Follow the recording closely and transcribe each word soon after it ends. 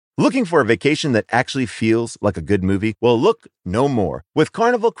Looking for a vacation that actually feels like a good movie? Well, look no more. With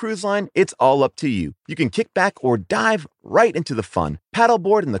Carnival Cruise Line, it's all up to you. You can kick back or dive right into the fun.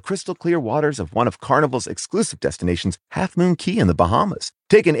 Paddleboard in the crystal clear waters of one of Carnival's exclusive destinations, Half Moon Cay in the Bahamas.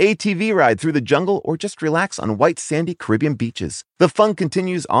 Take an ATV ride through the jungle or just relax on white sandy Caribbean beaches. The fun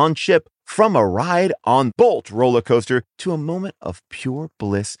continues on ship, from a ride on Bolt roller coaster to a moment of pure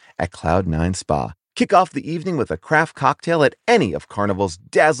bliss at Cloud9 Spa. Kick off the evening with a craft cocktail at any of Carnival's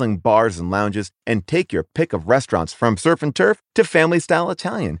dazzling bars and lounges, and take your pick of restaurants from surf and turf to family-style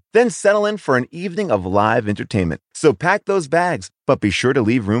Italian. Then settle in for an evening of live entertainment. So pack those bags, but be sure to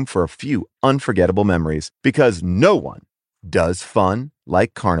leave room for a few unforgettable memories, because no one does fun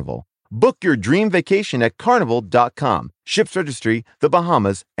like Carnival. Book your dream vacation at Carnival.com. Ships registry, the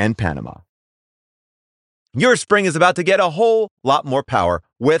Bahamas, and Panama. Your spring is about to get a whole lot more power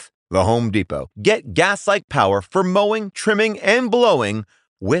with the Home Depot. Get gas-like power for mowing, trimming, and blowing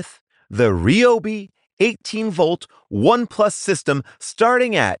with the Ryobi 18-volt One Plus system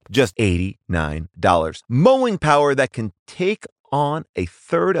starting at just $89. Mowing power that can take on a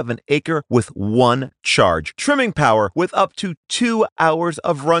third of an acre with one charge. Trimming power with up to 2 hours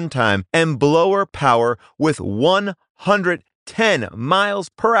of runtime. And blower power with 110 miles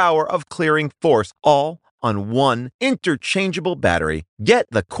per hour of clearing force, all on one interchangeable battery. Get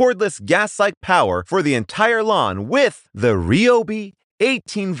the cordless gas-like power for the entire lawn with the Ryobi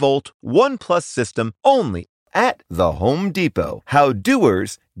 18-volt One Plus system only at the Home Depot. How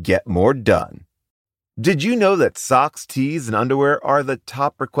doers get more done. Did you know that socks, tees, and underwear are the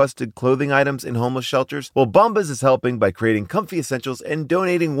top requested clothing items in homeless shelters? Well, Bombas is helping by creating comfy essentials and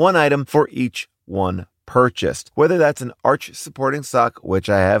donating one item for each one purchased. Whether that's an arch-supporting sock, which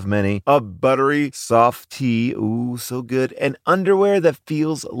I have many, a buttery, soft tee, ooh, so good, and underwear that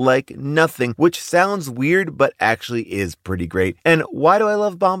feels like nothing, which sounds weird, but actually is pretty great. And why do I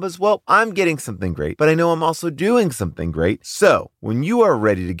love Bombas? Well, I'm getting something great, but I know I'm also doing something great. So, when you are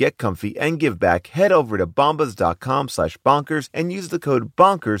ready to get comfy and give back, head over to bombas.com/bonkers and use the code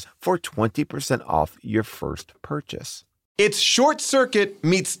BONKERS for 20% off your first purchase. It's Short Circuit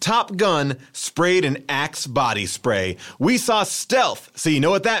meets Top Gun sprayed in Axe body spray. We saw Stealth, so you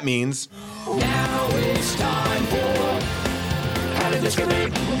know what that means. Now it's time for How to Discriminate.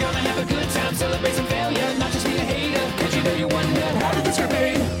 We're gonna have a good time, celebrate some failure, not just be a hater, cause you know you wonder how to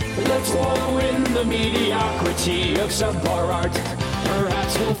discriminate. Let's wallow in the mediocrity of subpar art.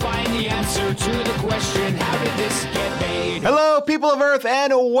 Perhaps we'll find the answer to the question, how did this get made? Hello, people of Earth,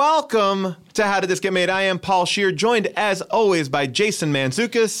 and welcome to How Did This Get Made? I am Paul Scheer, joined as always by Jason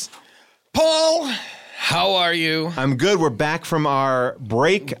Mantzoukas. Paul, how are you? I'm good. We're back from our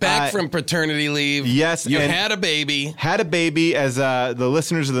break. Back from paternity leave. Yes. You had a baby. Had a baby, as the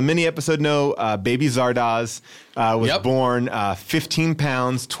listeners of the mini episode know, baby Zardoz was born 15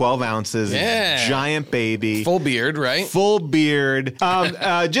 pounds, 12 ounces. Yeah. Giant baby. Full beard, right? Full beard.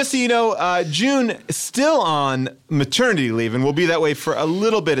 Just so you know, June is still on maternity leave and will be that way for a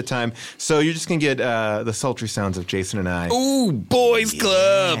little bit of time. So you're just going to get the sultry sounds of Jason and I. Ooh, boys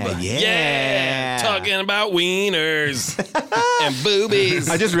club. Yeah. Talking about wieners and boobies.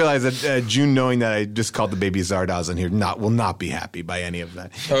 I just realized that June, knowing that I just called the baby Zardoz on here, will not be happy by any of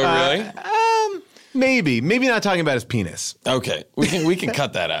that. Oh, really? Maybe not talking about his penis. Okay, we can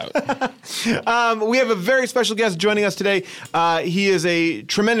cut that out. We have a very special guest joining us today. He is a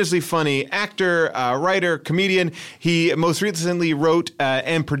tremendously funny actor, writer, comedian. He most recently wrote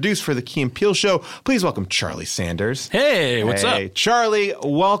and produced for the Key and Peele Show. Please welcome Charlie Sanders. Hey, what's up? Charlie,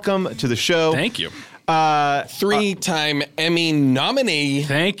 welcome to the show. Thank you. Three-time Emmy nominee.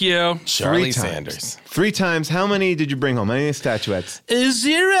 Thank you. Charlie Sanders. 3 times. How many did you bring home? How many statuettes?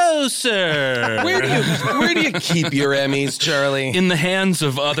 0, sir. Where do you keep your Emmys, Charlie? In the hands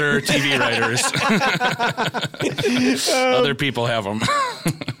of other TV writers. Other people have them.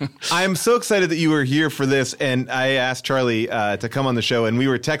 I'm so excited that you were here for this, and I asked Charlie to come on the show, and we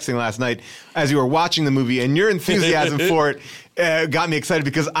were texting last night as you were watching the movie, and your enthusiasm for it got me excited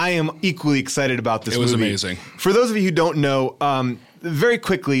because I am equally excited about this movie. It was amazing. For those of you who don't know, very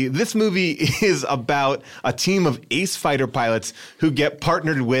quickly, this movie is about a team of ace fighter pilots who get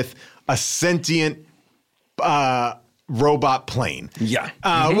partnered with a sentient robot plane. Yeah.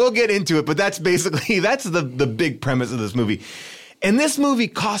 We'll get into it, but that's the big premise of this movie. And this movie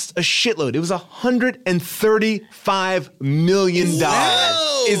cost a shitload. It was $135 million.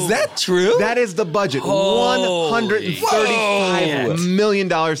 Whoa. Is that true? That is the budget. $135 million.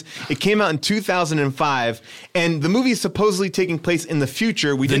 It came out in 2005, and the movie is supposedly taking place in the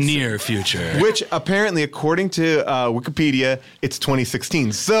future. The near future. Which apparently, according to Wikipedia, it's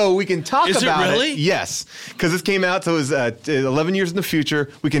 2016. So we can talk Is it about really? Yes, because this came out, so it was 11 years in the future.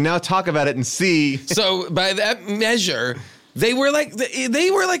 We can now talk about it and see. So by that measure, they were like,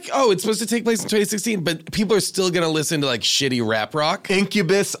 oh, it's supposed to take place in 2016, but people are still going to listen to like shitty rap rock.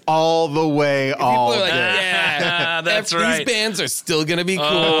 Incubus all the way, all People are like, day. yeah, that's right. These bands are still going to be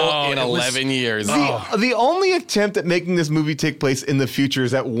cool in 11 years. The only attempt at making this movie take place in the future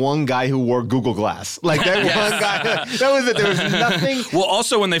is that one guy who wore Google Glass. Like that one guy. That was it. There was nothing. Well,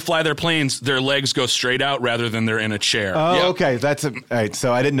 also when they fly their planes, their legs go straight out rather than they're in a chair. Oh, okay. All right.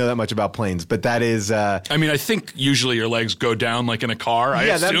 So I didn't know that much about planes, but that is. I mean, I think usually your legs go down like in a car. I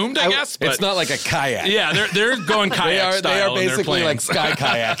assumed, I guess. But It's not like a kayak. yeah, they're going kayak style. They are in their basically plane. like sky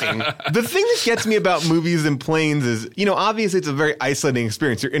kayaking. The thing that gets me about movies and planes is, obviously it's a very isolating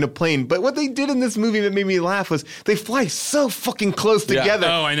experience. You're in a plane, but what they did in this movie that made me laugh was they fly so fucking close together.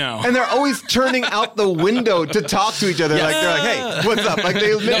 Oh, I know. And they're always turning out the window to talk to each other. Yeah. Like they're like, hey, what's up? Like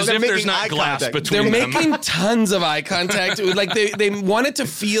they're As if making there's not eye glass contact. between They're them. making tons of eye contact. Like they want it to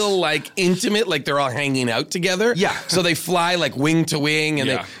feel like intimate, like they're all hanging out together. Yeah. So they fly like wing to wing, and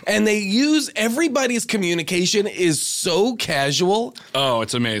Yeah. they use everybody's communication is so casual. Oh,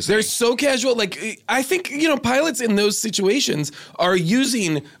 it's amazing. They're so casual. Like I think pilots in those situations are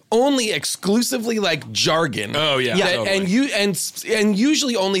using only exclusively like jargon. Oh, yeah, totally. and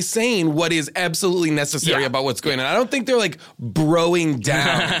usually only saying what is absolutely necessary Yeah. about what's going on. I don't think they're like broing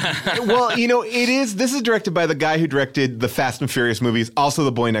down. Well, it is. This is directed by the guy who directed the Fast and Furious movies, also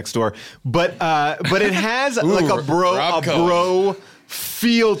The Boy Next Door. But it has like a Rob Cohen. bro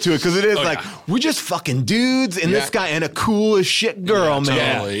feel to it because it is we're just fucking dudes and this guy and a cool as shit girl,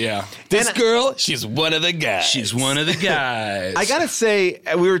 man. Totally, yeah. This girl, she's one of the guys. She's one of the guys. I gotta say,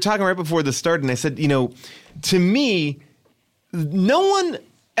 we were talking right before the start, and I said, to me,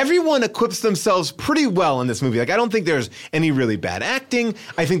 everyone equips themselves pretty well in this movie. Like, I don't think there's any really bad acting.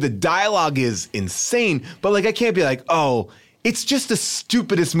 I think the dialogue is insane, but like, I can't be like, oh, it's just the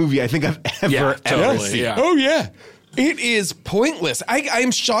stupidest movie I think I've ever totally, seen. yeah. Oh, yeah. It is pointless. I am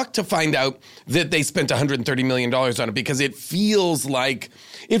shocked to find out that they spent $130 million on it because it feels like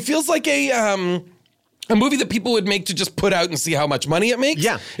a movie that people would make to just put out and see how much money it makes.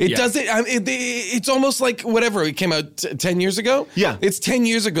 Yeah. It doesn't. It's almost like whatever. It came out 10 years ago. Yeah. It's 10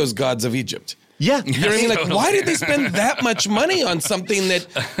 years ago's Gods of Egypt. Yeah. You know what I mean? Like, why did they spend that much money on something that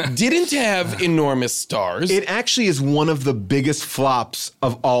didn't have enormous stars? It actually is one of the biggest flops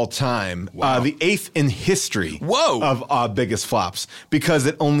of all time. The 8th in history of biggest flops because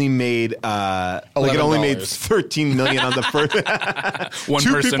it only made $13 million on the first. One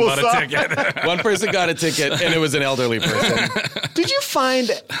Two person people bought saw- a ticket. One person got a ticket, and it was an elderly person. Did you find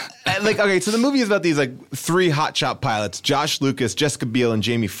so the movie is about these three hotshot pilots, Josh Lucas, Jessica Biel, and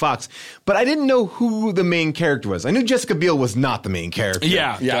Jamie Foxx, but I didn't know who the main character was. I knew Jessica Biel was not the main character.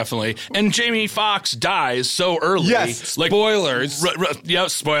 Yeah, definitely. And Jamie Foxx dies so early. Yes. Like, Spoilers. Yeah,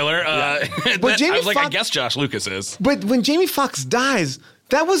 spoiler. But Jamie I was like, I Foxx- guess Josh Lucas is. But when Jamie Foxx dies,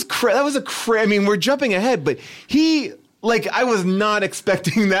 that was I mean, we're jumping ahead, but he I was not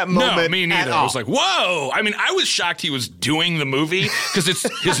expecting that moment. No, me at neither. all. I was like, whoa. I mean, I was shocked he was doing the movie because it's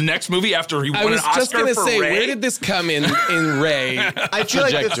his next movie after he I won was an Oscar just going to for say, Ray. where did this come in Ray I feel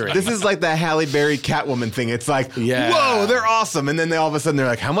like trajectory? this is like the Halle Berry Catwoman thing. It's like, Yeah. whoa, they're awesome. And then all of a sudden they're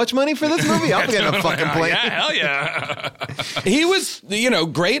like, how much money for this movie? I'll get a fucking plane. Yeah, hell yeah. He was,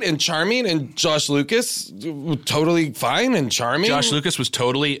 great and charming, and Josh Lucas, totally fine and charming. Josh Lucas was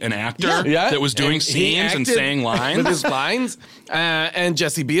totally an actor Yeah. that was doing And he scenes and acted saying lines. with his lines. And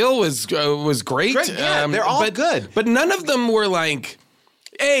Jesse Biel was great. Great, yeah, they're all good. But none of them were like,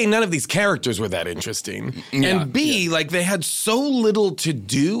 A, none of these characters were that interesting. And B, they had so little to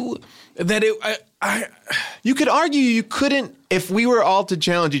do that You could argue you couldn't, if we were all to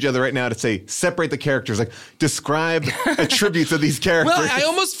challenge each other right now to say, separate the characters, describe attributes of these characters. Well, I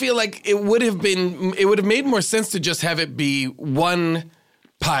almost feel like it would have made more sense to just have it be one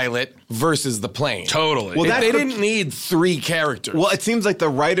pilot versus the plane. Totally. Well, They didn't need three characters. Well, it seems like the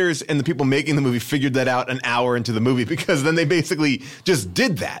writers and the people making the movie figured that out an hour into the movie because then they basically just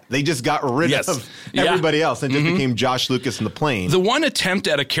did that. They just got rid Yes. of Yeah. everybody else and just became Josh Lucas and the plane. The one attempt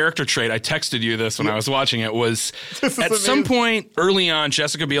at a character trait, I texted you this when I was watching it, was This is at some amazing. point early on,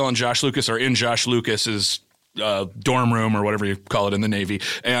 Jessica Biel and Josh Lucas are in Josh Lucas's dorm room or whatever you call it in the Navy.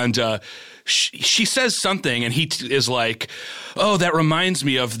 And she says something, and he is like, oh, that reminds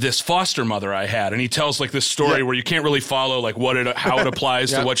me of this foster mother I had. And he tells like this story where you can't really follow like how it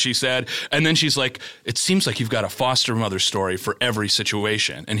applies to what she said. And then she's like, it seems like you've got a foster mother story for every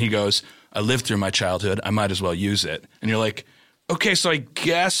situation. And he goes, I lived through my childhood. I might as well use it. And you're like, okay, so I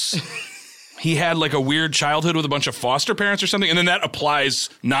guess he had like a weird childhood with a bunch of foster parents or something, and then that applies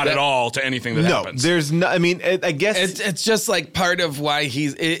not at all to anything that happens. There's no. I mean, I guess it's just like part of why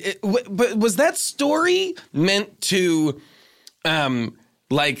he's. But was that story meant to,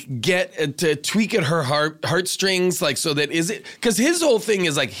 like get to tweak at her heartstrings, like so that is it? Because his whole thing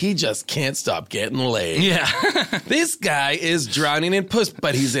is like he just can't stop getting laid. Yeah, this guy is drowning in puss,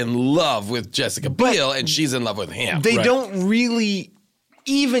 but he's in love with Jessica Biel, and she's in love with him. They don't really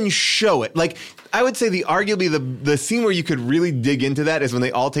even show it. Like, I would say arguably the scene where you could really dig into that is when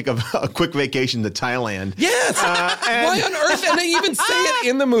they all take a quick vacation to Thailand. Yes. Why on earth? And they even say it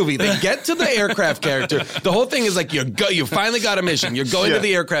in the movie. They get to the aircraft character. The whole thing is like you finally got a mission. You're going to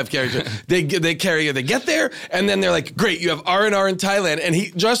the aircraft character. They carry you. They get there, and then they're like, great, you have R&R in Thailand.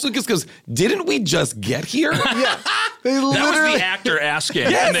 And Josh Lucas goes, didn't we just get here? Yeah. That was the actor asking,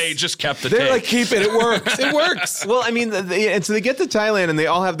 and they just kept the take. They're like, keep it. It works. It works. Well, I mean, and so they get to Thailand, and they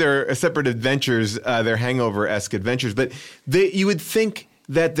all have their separate adventures, their hangover-esque adventures. But you would think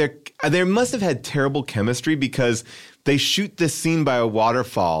that they must have had terrible chemistry because they shoot this scene by a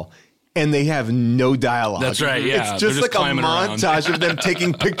waterfall, and they have no dialogue. That's right, yeah. It's just like a montage of them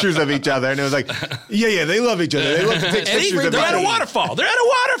taking pictures of each other. And it was like, yeah, they love each other. They love to take pictures of They're at a waterfall. They're at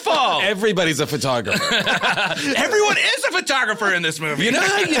a waterfall. Everybody's a photographer. Everyone is a photographer in this movie. You know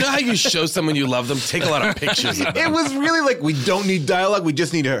how you show someone you love them? Take a lot of pictures of them. It was really like, we don't need dialogue. We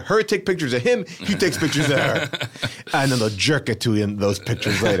just need her to take pictures of him. He takes pictures of her. And then they'll jerk it to him, those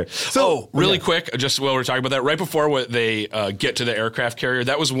pictures later. So, really quick, just while we're talking about that, right before they get to the aircraft carrier,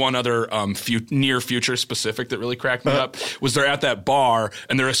 that was one other near future specific that really cracked me up, was they're at that bar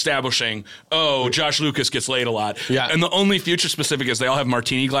and they're establishing, Josh Lucas gets laid a lot. Yeah. And the only future specific is they all have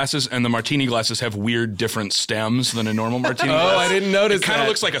martini glasses, and the martini glasses have weird different stems than a normal martini glass. I didn't notice It kind of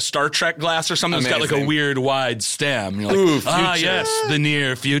looks like a Star Trek glass or something. Amazing. It's got like a weird wide stem. You're like, Ooh, future. Yes, the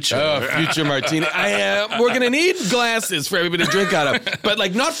near future. Oh, future martini. We're going to need glasses for everybody to drink out of, but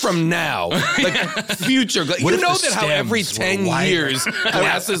like not from now. Like future glasses. You know that how every 10 years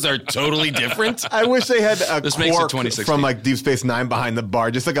glasses are totally different? I wish they had a This makes it quark 2016. from like Deep Space Nine behind the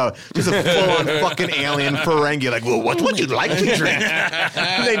bar, just a full-on fucking alien Ferengi. Like, well, what would you like to drink?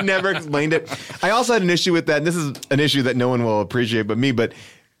 They never explained it. I also had an issue with that, and this is an issue that no one will appreciate but me, but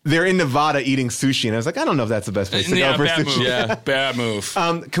they're in Nevada eating sushi, and I was like, I don't know if that's the best place to go for bad sushi. move. Yeah, bad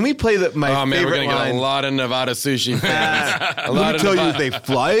move. Can we play my Oh man, we're favorite gonna line? get a lot of Nevada sushi fans. Let me tell you, they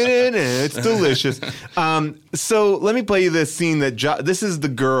fly it in, and it's delicious. So let me play you this scene that this is the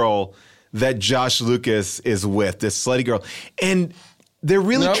girl that Josh Lucas is with, this slutty girl, and they're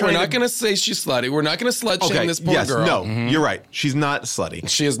really No, trying. we're not going to say she's slutty. We're not going to slut shame this poor girl. No, you're right. She's not slutty.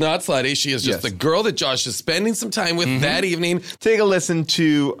 She is not slutty. She is just the girl that Josh is spending some time with that evening. Take a listen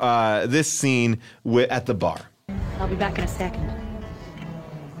to this scene at the bar. I'll be back in a second.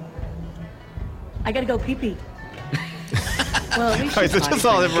 I gotta go pee-pee. Well, at least All right, so she's just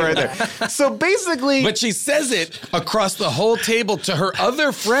all of it right there. So basically, But she says it across the whole table to her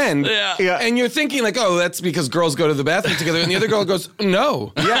other friend. Yeah. And you're thinking like, oh, that's because girls go to the bathroom together. And the other girl goes,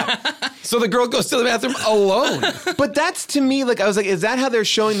 no. yeah. So the girl goes to the bathroom alone. But that's to me, like, I was like, is that how they're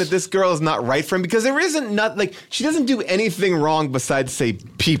showing that this girl is not right for him? Because there isn't she doesn't do anything wrong besides say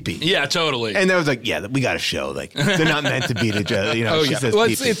pee-pee. Yeah, totally. And I was like, yeah, we got to show, like, they're not meant to beat each other. You know, she says Well,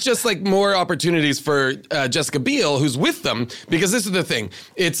 pee-pee. it's just like more opportunities for Jessica Biel, who's with them, because this is the thing.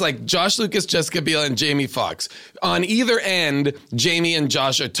 It's like Josh Lucas, Jessica Biel, and Jamie Foxx. On either end, Jamie and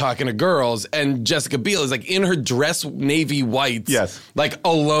Josh are talking to girls, and Jessica Biel is like in her dress navy whites, like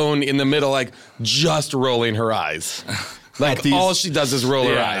alone in the middle, like just rolling her eyes. Like all she does is roll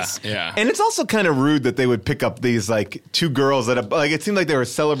her eyes. Yeah. And it's also kind of rude that they would pick up these like two girls that like it seemed like they were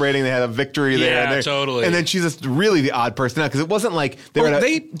celebrating. They had a victory there. Yeah, totally. And then she's just really the odd person out because it wasn't like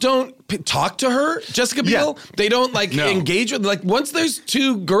they don't talk to her, Jessica Biel. Yeah. They don't like engage with. Like once there's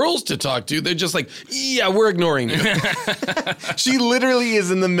two girls to talk to, they're just like, yeah, we're ignoring you. She literally is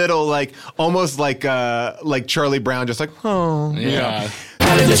in the middle, like almost like Charlie Brown, just like Yeah.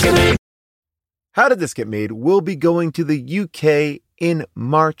 How Did This Get Made? We'll be going to the UK in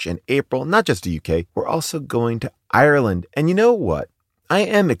March and April. Not just the UK, we're also going to Ireland. And you know what? I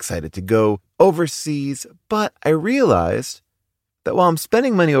am excited to go overseas, but I realized that while I'm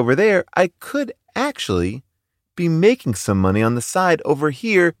spending money over there, I could actually be making some money on the side over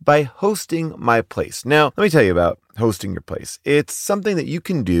here by hosting my place. Now, let me tell you about hosting your place. It's something that you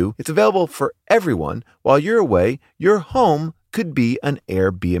can do. It's available for everyone. While you're away, your home could be an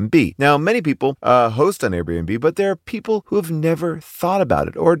Airbnb. Now, many people host on Airbnb, but there are people who have never thought about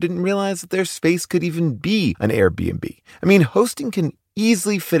it or didn't realize that their space could even be an Airbnb. I mean, hosting can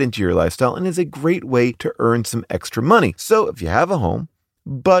easily fit into your lifestyle and is a great way to earn some extra money. So if you have a home,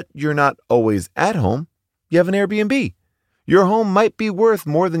 but you're not always at home, you have an Airbnb. Your home might be worth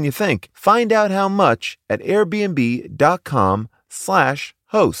more than you think. Find out how much at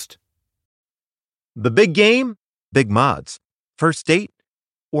airbnb.com/host. The big game, big mods. First date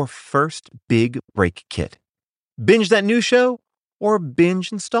or first big break kit? Binge that new show or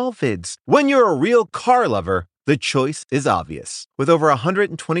binge install vids? When you're a real car lover, the choice is obvious. With over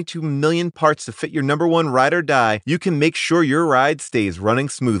 122 million parts to fit your number one ride or die, you can make sure your ride stays running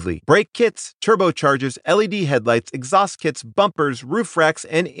smoothly. Brake kits, turbochargers, LED headlights, exhaust kits, bumpers, roof racks,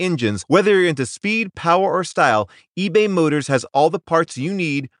 and engines. Whether you're into speed, power, or style, eBay Motors has all the parts you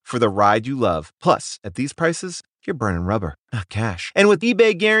need for the ride you love. Plus, at these prices, you're burning rubber, not cash. And with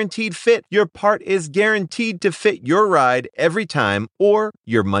eBay Guaranteed Fit, your part is guaranteed to fit your ride every time or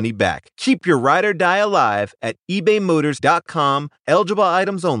your money back. Keep your ride or die alive at ebaymotors.com. Eligible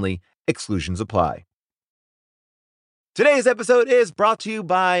items only. Exclusions apply. Today's episode is brought to you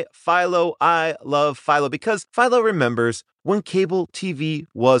by Philo. I love Philo because Philo remembers when cable TV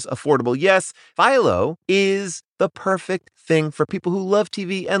was affordable. Yes, Philo is the perfect thing for people who love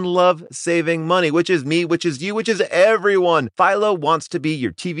TV and love saving money, which is me, which is you, which is everyone. Philo wants to be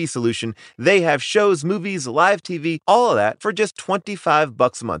your TV solution. They have shows, movies, live TV, all of that for just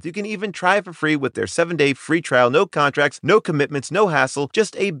 $25 a month. You can even try it for free with their 7-day free trial, no contracts, no commitments, no hassle,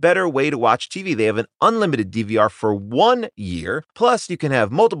 just a better way to watch TV. They have an unlimited DVR for 1 year. Plus, you can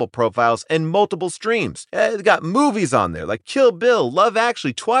have multiple profiles and multiple streams. They've got movies on there like Kill Bill, Love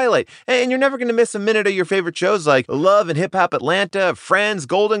Actually, Twilight, and you're never going to miss a minute of your favorite shows like Love and Hip Hop Atlanta, Friends,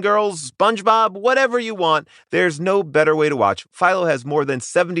 Golden Girls, SpongeBob, whatever you want. There's no better way to watch. Philo has more than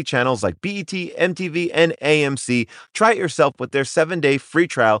 70 channels like BET, MTV, and AMC. Try it yourself with their 7-day free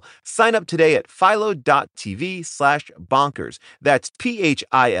trial. Sign up today at philo.tv/bonkers. That's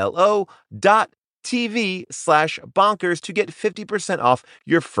philo.tv/bonkers to get 50% off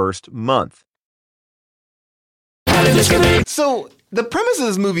your first month. So the premise of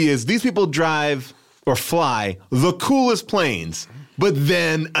this movie is these people drive or fly the coolest planes, but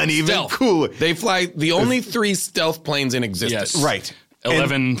then an even cooler. They fly the only 3 stealth planes in existence. Yes. Right.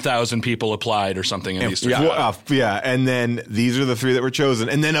 11,000 people applied or something in these 3. Yeah, and then these are the 3 that were chosen.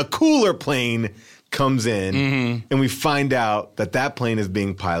 And then a cooler plane comes in, and we find out that that plane is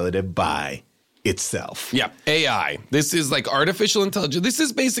being piloted by itself. Yeah, AI. This is like artificial intelligence. This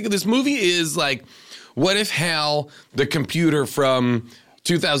is basically, this movie is like, what if Hal, the computer from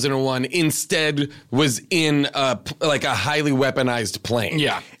 2001, instead was in a highly weaponized plane?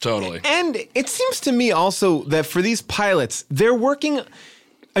 Yeah, totally. And it seems to me also that for these pilots, they're working.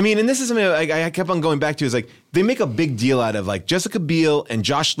 I mean, and this is something I kept on going back to, is like they make a big deal out of like Jessica Biel and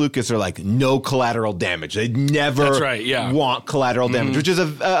Josh Lucas are like no collateral damage. They never want collateral damage, which is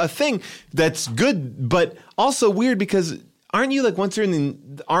a thing that's good, but also weird because aren't you like once you're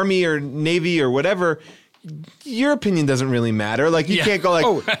in the Army or Navy or whatever, your opinion doesn't really matter. Like you can't go like,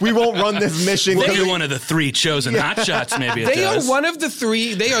 we won't run this mission. Well, you're one of the 3 chosen hotshots. Maybe they are one of the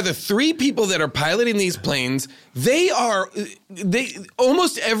 3. They are the 3 people that are piloting these planes. They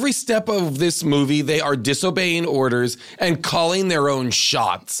almost every step of this movie, they are disobeying orders and calling their own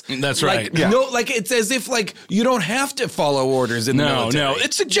shots. That's right. No, like it's as if like you don't have to follow orders in the military. No,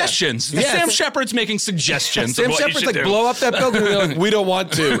 it's suggestions. Yes. Sam Shepard's making suggestions. Sam Shepard's like, blow up that building. We're like, we don't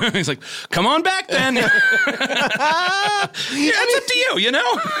want to. He's like, come on back then. It's up to you, you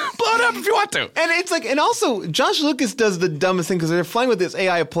know? Blow it up if you want to. And it's like, and also Josh Lucas does the dumbest thing because they're flying with this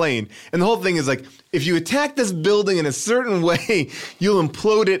AI plane, and the whole thing is like, if you attack this building in a certain way, you'll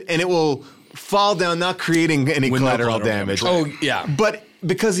implode it and it will fall down, not creating any collateral damage. Oh, yeah. But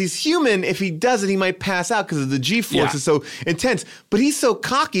because he's human, if he does it, he might pass out because of the G-force is so intense. But he's so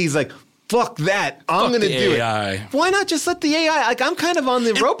cocky, he's like, fuck that. I'm going to do AI. it. Why not just let the AI? Like, I'm kind of on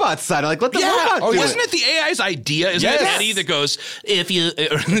the robot side. Like, let the robot do it. Isn't it the AI's idea? Isn't it Eddie that goes, if you...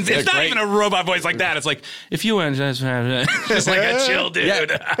 It's not even a robot voice like that. It's like, if you want just like a chill dude.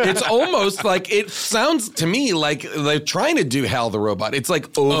 Yeah. It's almost like, it sounds to me like they're trying to do Hal the robot. It's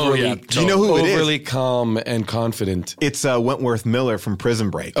like overly... Do you know who it is? Overly calm and confident. It's Wentworth Miller from Prison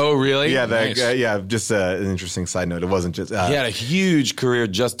Break. Oh, really? Yeah, Nice. just an interesting side note. It wasn't just... he had a huge career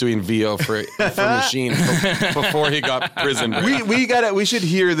just doing VO for Machine before he got prisoned. We should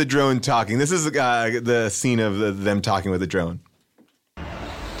hear the drone talking. This is the scene of them talking with the drone.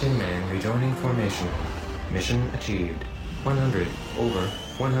 Tin Man rejoining formation. Mission achieved. 100 over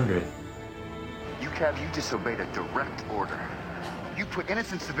 100. You disobeyed a direct order. You put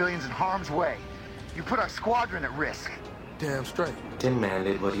innocent civilians in harm's way. You put our squadron at risk. Damn straight. Tin Man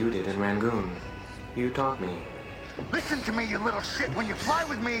did what you did in Rangoon. You taught me. Listen to me, you little shit. When you fly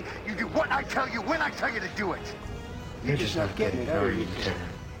with me, you do what I tell you when I tell you to do it. You're just not getting it, are you,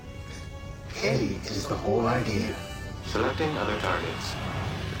 Lieutenant? Eddie is the whole idea. Selecting other targets.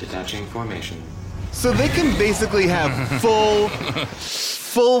 Detaching formation. So they can basically have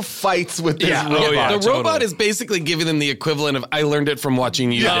full fights with this robot. The robot is basically giving them the equivalent of "I learned it from watching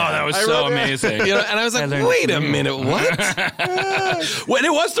you." Oh, that was so amazing. And I was like, "Wait a minute, what?" Well,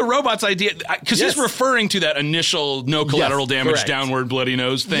 it was the robot's idea because he's referring to that initial no collateral damage, correct. downward bloody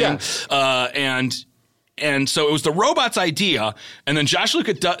nose thing, and so it was the robot's idea, and then Josh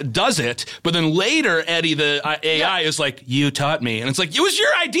Lucas does it, but then later Eddie, the AI, is like, "You taught me," and it's like, "It was your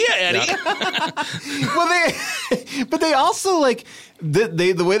idea, Eddie." But they also like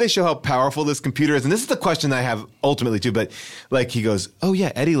the way they show how powerful this computer is, and this is the question I have ultimately too. But like he goes, "Oh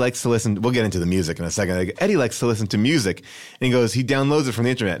yeah, Eddie likes to listen." We'll get into the music in a second. Like, Eddie likes to listen to music, and he goes, he downloads it from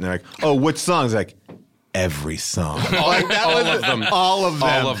the internet, and they're like, "Oh, which songs?" Like, every song. All of them. All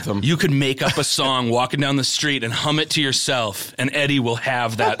of them. You could make up a song walking down the street and hum it to yourself, and Eddie will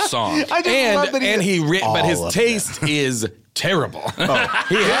have that song. I just love that but his taste is terrible.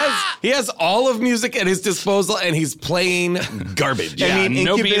 He has all of music at his disposal, and he's playing garbage. Yeah, I mean,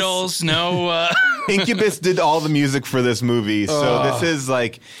 no Incubus- Beatles, no. Incubus did all the music for this movie, so this is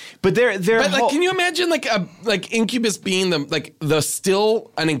like, but they're But like, can you imagine like Incubus being the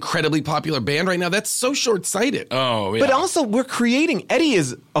still an incredibly popular band right now? That's so short-sighted. Oh, yeah. But also, we're creating. Eddie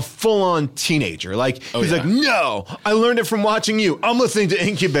is a full-on teenager. Like he's like, no, I learned it from watching you. I'm listening to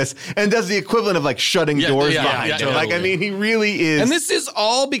Incubus, and does the equivalent of like shutting doors behind him. totally. Like, I mean, he really is. And this is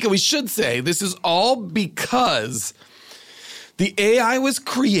all because the AI was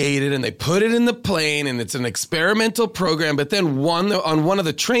created and they put it in the plane and it's an experimental program. But then on one of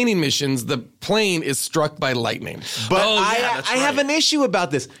the training missions, the plane is struck by lightning. But I have an issue about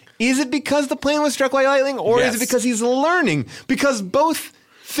this. Is it because the plane was struck by lightning, or is it because he's learning? Because both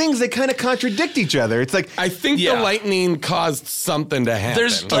things, they kind of contradict each other. It's like, I think the lightning caused something to happen.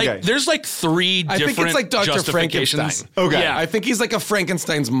 There's like three I different think it's like Dr. justifications. Frankenstein. Okay. Yeah, I think he's like a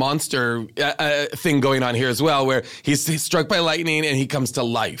Frankenstein's monster thing going on here as well, where he's struck by lightning and he comes to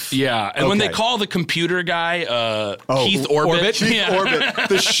life. Yeah, and when they call the computer guy Keith Orbit. Keith Orbit,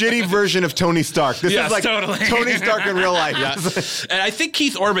 the shitty version of Tony Stark. This is like totally. Tony Stark in real life. And I think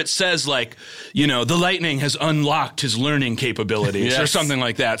Keith Orbit says like, the lightning has unlocked his learning capabilities or something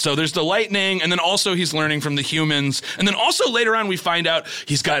like that. So there's the lightning, and then also he's learning from the humans. And then also later on we find out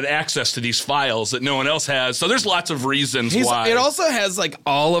he's got access to these files that no one else has. So there's lots of reasons why. It also has like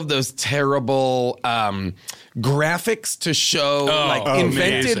all of those terrible graphics to show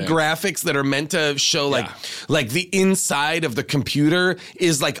invented amazing. graphics that are meant to show like the inside of the computer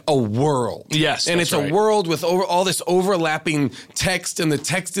is like a world. Yes, and that's it's right. a world with all this overlapping text, and the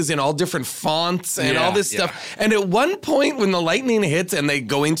text is in all different fonts and all this stuff. And at one point when the lightning hits and they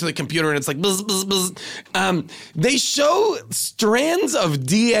go into the computer and it's like buzz, buzz, buzz, they show strands of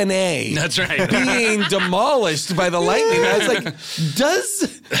DNA. That's right. being demolished by the lightning. I was like,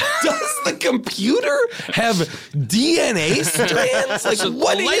 does the computer have DNA strands? Like, So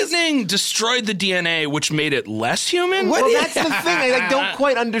what the is? lightning destroyed the DNA, which made it less human? What Well, is- that's the thing. I don't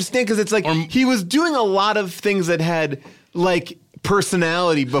quite understand, because it's like he was doing a lot of things that had like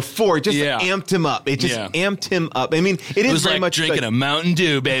personality before. It just amped him up. It just amped him up. I mean, it is was very like much drinking a Mountain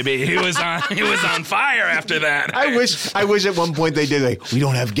Dew, baby. He was on fire after that. I wish at one point they did like, we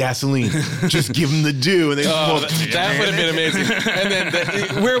don't have gasoline, just give him the dew, and they that would have been amazing. And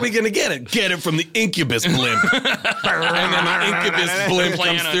then where are we going to get it? Get it from the Incubus blimp. And then the Incubus blimp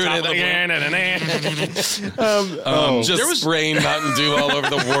Playing comes on through top and of the just spraying Mountain Dew all over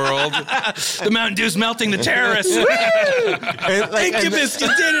the world. The Mountain Dew's melting the terrorists. Incubus, you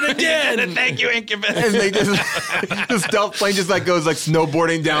did it again. Thank you, Incubus. and they just the stealth plane just like goes like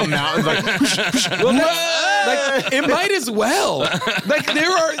snowboarding down mountains, like Like, it might as well. Like, there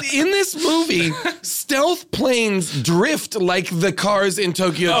are, in this movie, stealth planes drift like the cars in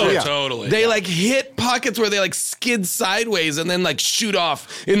Tokyo Oh, Drift. totally. They like hit pockets where they like skid sideways and then like shoot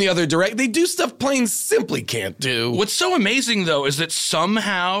off in the other direction. They do stuff planes simply can't do. What's so amazing though is that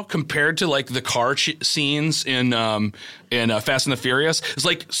somehow, compared to like the car scenes in Fast and the Furious, it's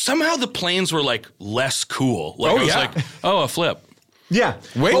like somehow the planes were like less cool. Like, I was like, oh, a flip. Yeah.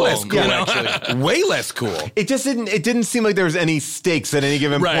 Way less cool, you know? actually. Way less cool. It didn't seem like there was any stakes at any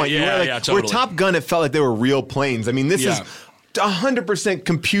given Right, point. yeah, yeah, totally. Where Top Gun, it felt like they were real planes. I mean, this is 100%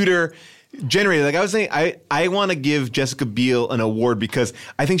 computer generated. Like I was saying, I want to give Jessica Biel an award because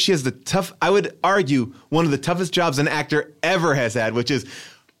I think she has I would argue, one of the toughest jobs an actor ever has had, which is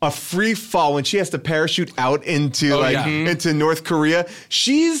a free fall when she has to parachute out into into North Korea.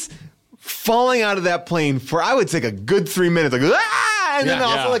 She's falling out of that plane for, I would say, a good 3 minutes. Like, and then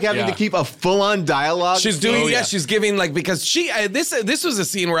also having to keep a full-on dialogue. She's doing, she's giving, like, because this was a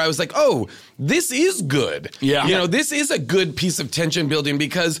scene where I was like, oh, this is good. Yeah. You know, this is a good piece of tension building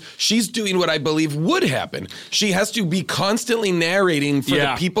because she's doing what I believe would happen. She has to be constantly narrating for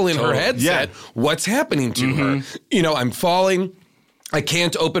the people in her headset what's happening to her. You know, I'm falling. I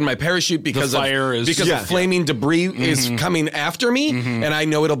can't open my parachute because the flaming debris is coming after me, and I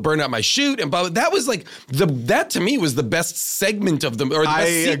know it'll burn out my chute. But that was like that to me was the best segment of them. Or the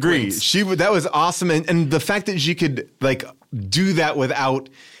best sequence. Agree. That was awesome, and the fact that she could like do that without.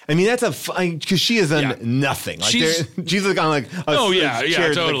 I mean, that's because she has done nothing. Like she's like on like a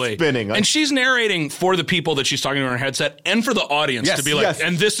chair, totally like, spinning, like, and she's narrating for the people that she's talking to in her headset, and for the audience to be like,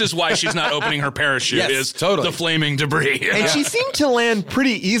 and this is why she's not opening her parachute is the flaming debris. And she seemed to land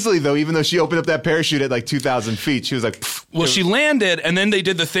pretty easily, though, even though she opened up that parachute at like 2,000 feet. She was like, well, she landed, and then they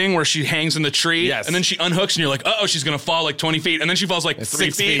did the thing where she hangs in the tree, and then she unhooks, and you're like, oh, she's gonna fall like 20 feet, and then she falls like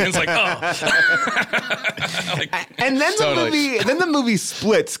 3 feet, and it's like, and then the movie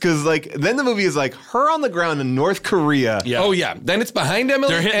splits. Because then the movie is like her on the ground in North Korea. Yeah. Oh yeah. Then it's behind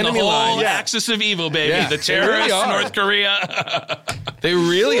Emily. They're hitting enemy the whole line. axis of evil, baby. Yeah. The terrorists, really North Korea. They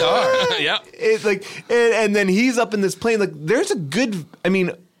really are. Yeah. It's like, and then he's up in this plane. Like, there's a good. I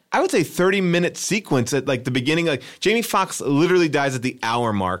mean, I would say 30-minute sequence at like the beginning. Like Jamie Foxx literally dies at the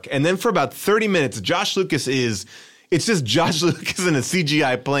hour mark, and then for about 30 minutes, Josh Lucas is. It's just Josh Lucas in a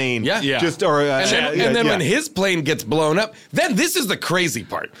CGI plane. Yeah. Just and then when his plane gets blown up, then this is the crazy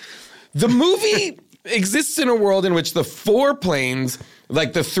part. The movie exists in a world in which the 4 planes,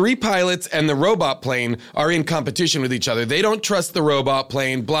 like the 3 pilots and the robot plane, are in competition with each other. They don't trust the robot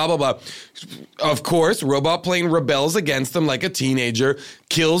plane, blah, blah, blah. Of course, robot plane rebels against them like a teenager,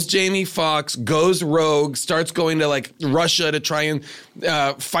 kills Jamie Foxx, goes rogue, starts going to like Russia to try and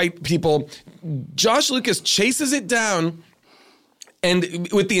fight people. Josh Lucas chases it down and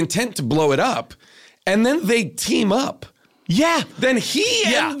with the intent to blow it up, and then they team up. Yeah. Then he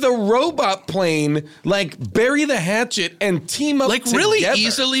and the robot plane like bury the hatchet and team up like together. Really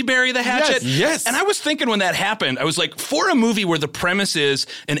easily bury the hatchet. Yes. And I was thinking when that happened, I was like, for a movie where the premise is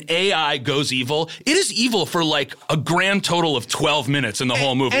an AI goes evil, it is evil for like a grand total of 12 minutes in the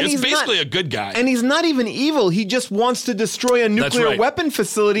whole movie. It's basically a good guy. And he's not even evil. He just wants to destroy a nuclear weapon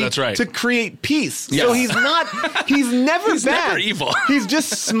facility to create peace. Yeah. So he's not. He's never he's bad. Never evil. He's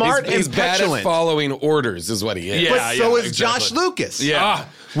just smart he's and bad petulant. at following orders is what he is. Yeah, but so is Josh Lucas. Yeah.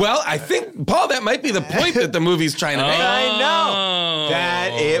 Well, I think, Paul, that might be the point that the movie's trying to make. I know.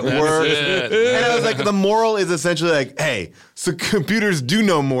 That it works. And I was like, the moral is essentially like, hey, so computers do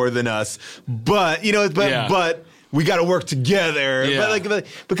know more than us, but, you know, but we got to work together. Yeah. But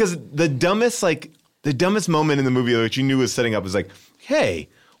because the dumbest moment in the movie, which you knew was setting up, was like, hey,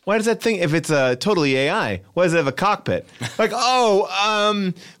 why does that thing, if it's totally AI, why does it have a cockpit? Like,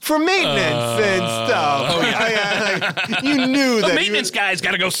 for maintenance and stuff. Like, you knew that. The maintenance guy's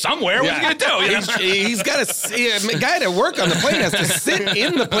got to go somewhere. What's he going to do? You know? He's got to, a guy to work on the plane has to sit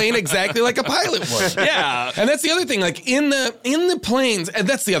in the plane exactly like a pilot would. Yeah. And that's the other thing, like in the planes, and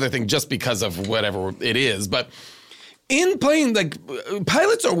that's the other thing just because of whatever it is, but in plane, like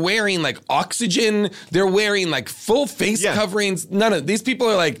pilots are wearing like oxygen. They're wearing like full face coverings. None of these people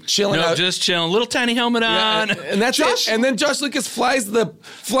are like chilling out. Just chilling. Little tiny helmet on. And that's it. And then Josh Lucas flies the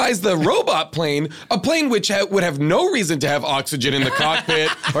robot plane, a plane which would have no reason to have oxygen in the cockpit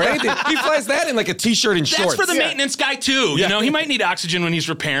or anything. He flies that in like a t-shirt and shorts. That's for the maintenance guy too. You know, he might need oxygen when he's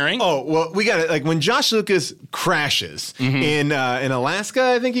repairing. Oh, well, we got it. Like when Josh Lucas crashes in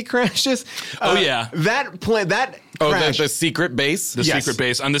Alaska, I think he crashes. That plane, the secret base? The secret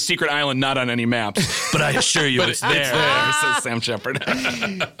base. On the secret island, not on any maps. But I assure you it's there, says Sam Shepard.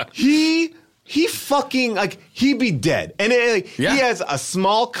 He fucking, like, he'd be dead. And he has a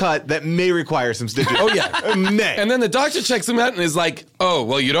small cut that may require some stitches. Oh, yeah. May. And then the doctor checks him out and is like, oh,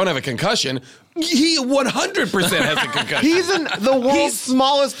 well, you don't have a concussion. He 100% has a concussion. He's in the world's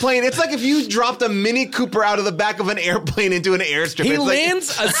smallest plane. It's like if you dropped a Mini Cooper out of the back of an airplane into an airstrip. He lands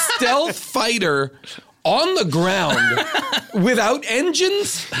a stealth fighter on the ground without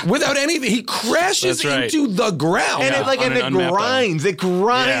engines, without anything. He crashes into the ground. And it grinds. It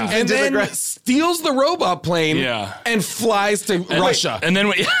grinds and into then the ground. steals the robot plane and flies to Russia. And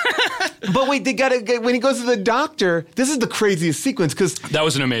then But wait, they gotta get, when he goes to the doctor, this is the craziest sequence because that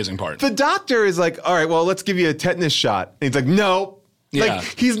was an amazing part. The doctor is like, all right, well, let's give you a tetanus shot. And he's like, no. Yeah. Like,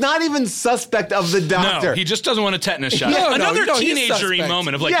 he's not even suspect of the doctor. No, he just doesn't want a tetanus shot. Another teenager-y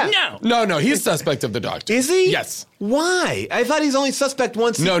moment of like, No, he's suspect of the doctor. Is he? Yes. Why? I thought he's only suspect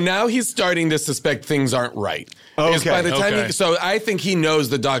once. No, now he's starting to suspect things aren't right. Okay. By the time so I think he knows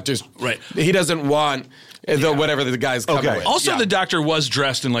the doctor's right. He doesn't want whatever the guy's coming with. Also, the doctor was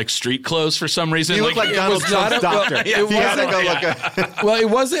dressed in like street clothes for some reason. He looked like Donald Trump's doctor. Well, it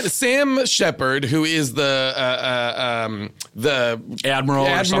wasn't Sam Shepard, who is the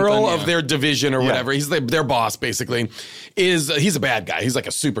admiral of their division or whatever. He's their boss, basically. He's a bad guy. He's like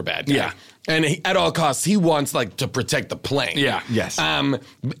a super bad guy. Yeah. And at all costs, he wants to protect the plane. Yeah. Yes. And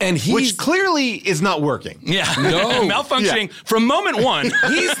he's which clearly is not working. Yeah. No. Malfunctioning from moment one.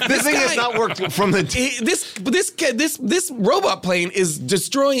 This thing has not worked from the. This robot plane is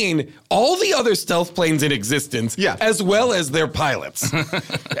destroying all the other stealth planes in existence, as well as their pilots. So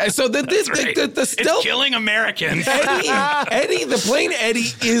the stealth it's killing Americans. Eddie, the plane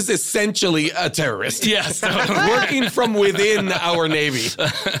Eddie is essentially a terrorist. Yes, working from within our Navy.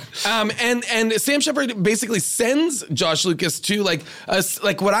 And Sam Shepard basically sends Josh Lucas to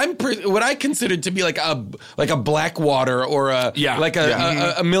what I considered to be like a Blackwater or a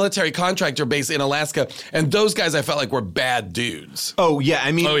military contractor base in Alaska, and those guys I felt like were bad dudes. Oh yeah,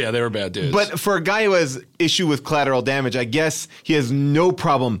 I mean, they were bad dudes. But for a guy who has issue with collateral damage, I guess he has no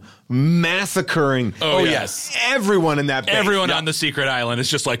problem massacring. Everyone in that base. Everyone on the secret island is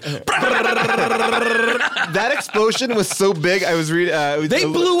just like. That explosion was so big. I was reading. They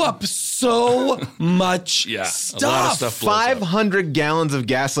blew up so much stuff. A lot of stuff 500 gallons of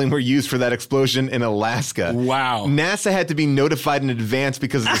gasoline were used for that explosion in Alaska. Wow. NASA had to be notified in advance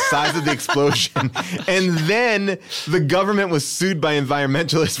because of the size of the explosion. And then the government was sued by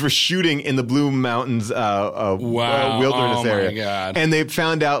environmentalists for shooting in the Blue Mountains wilderness area. My God. And they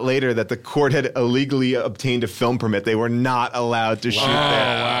found out later that the court had illegally obtained a film permit. They were not allowed to shoot there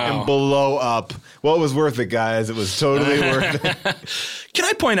and blow up. Well, it was worth it, guys. It was totally worth it. Can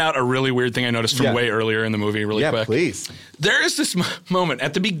I point out a really weird thing I noticed from way earlier in the movie really quick? Yeah, please. There is this moment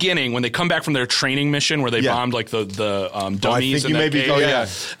at the beginning when they come back from their training mission where they bombed like the dummies in that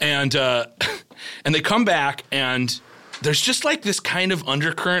cave. And they come back and there's just like this kind of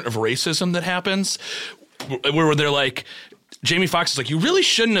undercurrent of racism that happens where they're like, Jamie Foxx is like, you really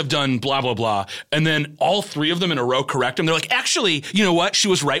shouldn't have done blah, blah, blah. And then all three of them in a row correct him. They're like, actually, you know what? She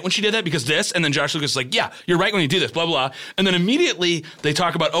was right when she did that because this. And then Josh Lucas is like, yeah, you're right when you do this, blah, blah. And then immediately they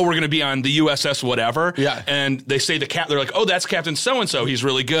talk about, we're going to be on the USS whatever. Yeah. And they say they're like, that's Captain so-and-so. He's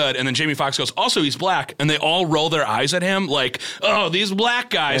really good. And then Jamie Foxx goes, also, he's black. And they all roll their eyes at him like, oh, these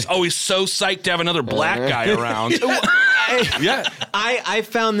black guys. Oh, he's so psyched to have another black guy around. I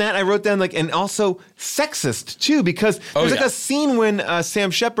found that. I wrote down and also sexist too, because there's a scene when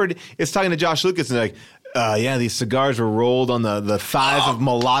Sam Shepard is talking to Josh Lucas and like, these cigars were rolled on the thighs of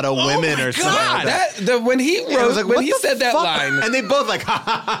mulatto women or something like that. When he said that line, and they both like, ha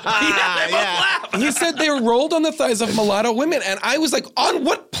ha ha ha. He said they were rolled on the thighs of mulatto women, and I was like, on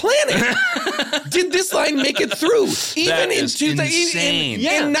what planet did this line make it through? Even in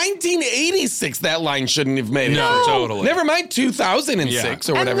 1986, that line shouldn't have made it. No, totally. Never mind 2006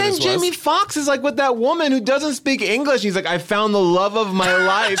 or whatever this was. And then Jamie Foxx is like with that woman who doesn't speak English. He's like, I found the love of my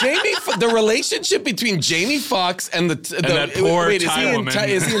life. The relationship between Jamie Foxx and that poor Thai woman.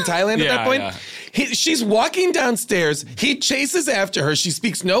 Is he in Thailand at that point? Yeah. She's walking downstairs. He chases after her. She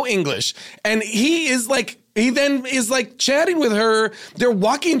speaks no English. And he then is like chatting with her. They're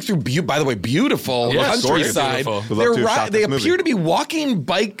walking through, by the way, beautiful countryside. They appear to be walking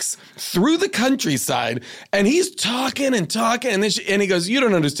bikes through the countryside, and he's talking and talking, and he goes, "You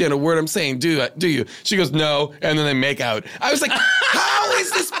don't understand a word I'm saying, do you?" She goes, "No," and then they make out. I was like, how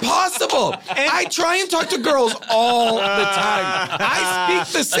is this possible? I try and talk to girls all the time. I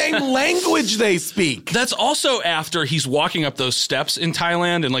speak the same language they speak. That's also after he's walking up those steps in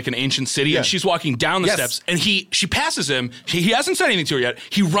Thailand in like an ancient city, and she's walking down the steps. And she passes him. He hasn't said anything to her yet.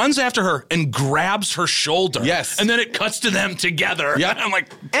 He runs after her and grabs her shoulder. Yes. And then it cuts to them together. Yeah. I'm like,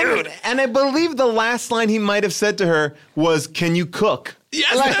 dude. And I believe the last line he might have said to her was, "Can you cook?"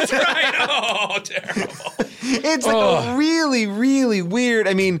 Yes, that's right. Oh, terrible. It's like a really, really weird.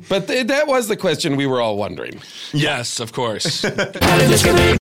 I mean, but that was the question we were all wondering. Yes, of course.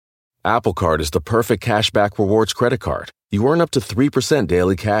 Apple Card is the perfect cashback rewards credit card. You earn up to 3%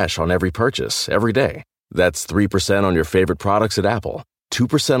 daily cash on every purchase, every day. That's 3% on your favorite products at Apple,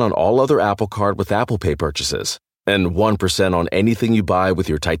 2% on all other Apple Card with Apple Pay purchases, and 1% on anything you buy with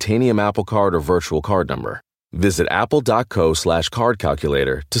your titanium Apple Card or virtual card number. Visit apple.co/card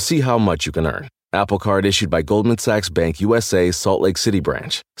calculator to see how much you can earn. Apple Card issued by Goldman Sachs Bank USA, Salt Lake City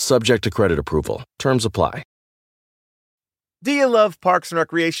branch. Subject to credit approval. Terms apply. Do you love Parks and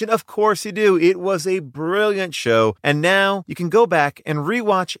Recreation? Of course you do. It was a brilliant show. And now you can go back and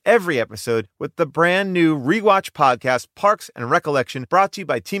rewatch every episode with the brand new Rewatch podcast, Parks and Recollection, brought to you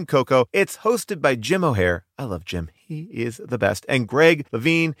by Team Coco. It's hosted by Jim O'Hare. I love Jim. He is the best. And Greg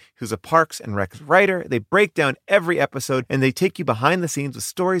Levine, who's a Parks and Rec writer. They break down every episode and they take you behind the scenes with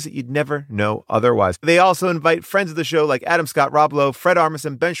stories that you'd never know otherwise. They also invite friends of the show like Adam Scott, Rob Lowe, Fred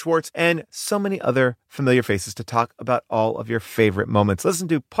Armisen, Ben Schwartz, and so many other familiar faces to talk about all of your favorite moments. Listen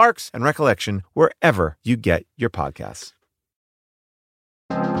to Parks and Recollection wherever you get your podcasts.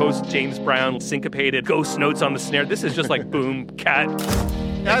 Post James Brown syncopated ghost notes on the snare. This is just like boom, cat.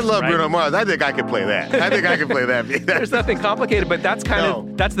 I love Bruno Mars. I think I could play that. There's nothing complicated, but that's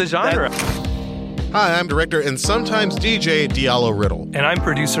that's the genre. Hi, I'm director and sometimes DJ Diallo Riddle. And I'm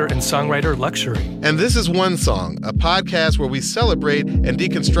producer and songwriter Luxury. And this is One Song, a podcast where we celebrate and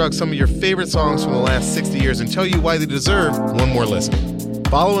deconstruct some of your favorite songs from the last 60 years and tell you why they deserve one more listen.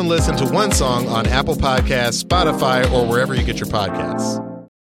 Follow and listen to One Song on Apple Podcasts, Spotify, or wherever you get your podcasts.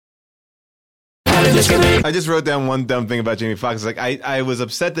 I just wrote down one dumb thing about Jamie Foxx. Like I was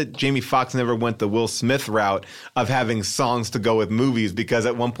upset that Jamie Foxx never went the Will Smith route of having songs to go with movies, because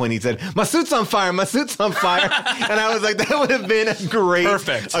at one point he said, "My suit's on fire, my suit's on fire," and I was like, that would have been a great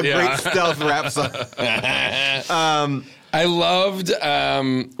stealth rap song. I loved, wait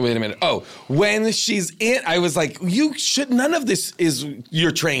a minute. Oh, when she's in, I was like, none of this is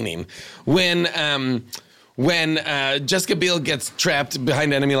your training. When Jessica Biel gets trapped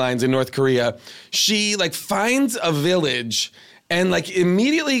behind enemy lines in North Korea, she finds a village and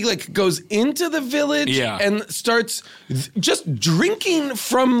immediately goes into the village and starts just drinking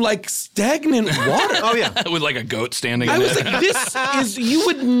from stagnant water. Oh yeah, with a goat standing. I was like, this is, you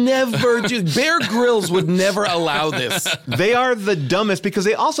would never do. Bear Grylls would never allow this. They are the dumbest because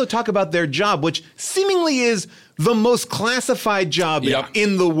they also talk about their job, which seemingly is the most classified job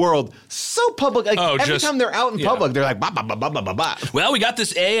in the world. So public. Every time they're out in public, they're like, bah, bah, bah, bah, bah, bah, bah. Well, we got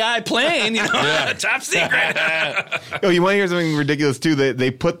this AI plane, top secret. Oh, you want to hear something ridiculous too? They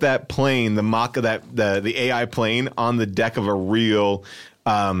put that plane, the mock of the AI plane, on the deck of a real,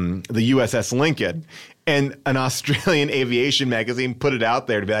 the USS Lincoln. And an Australian aviation magazine put it out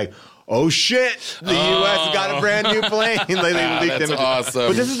there to be like, oh shit, the U.S. got a brand new plane. That's awesome.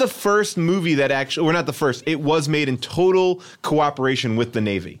 But this is the first movie that actually, or not the first, it was made in total cooperation with the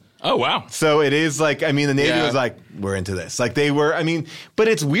Navy. Oh, wow. So it is the Navy was like, we're into this. But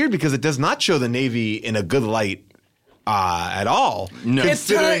it's weird because it does not show the Navy in a good light at all. No.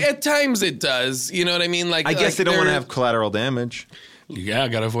 At times it does. You know what I mean? I guess they don't want to have collateral damage. Yeah,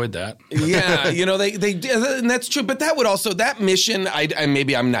 got to avoid that. Yeah, they and that's true. But that would also, that mission,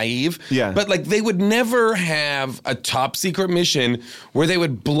 maybe I'm naive. Yeah. But they would never have a top secret mission where they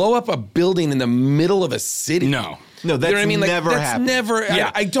would blow up a building in the middle of a city. No, that's never happened. Never. Yeah.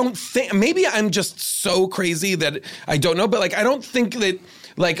 I don't think. Maybe I'm just so crazy that I don't know. But I don't think that.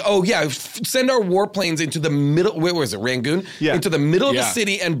 Send our warplanes into the middle, where was it, Rangoon? Yeah. Into the middle of the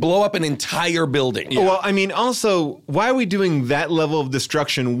city and blow up an entire building. Yeah. Well, also, why are we doing that level of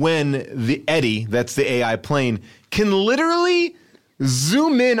destruction when the Eddie, that's the AI plane, can literally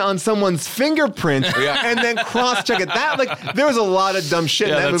zoom in on someone's fingerprint and then cross-check it? There was a lot of dumb shit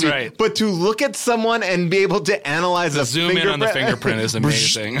in that movie. Right. But to look at someone and be able to analyze a zoom in on the fingerprint is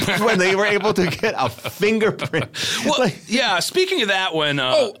amazing. When they were able to get a fingerprint. Well, speaking of that, when...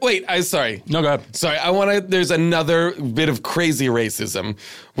 I'm sorry. No, go ahead. Sorry, there's another bit of crazy racism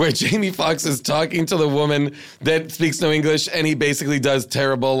where Jamie Foxx is talking to the woman that speaks no English and he basically does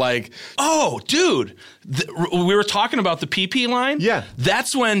terrible, oh, dude... we were talking about the PP line. Yeah.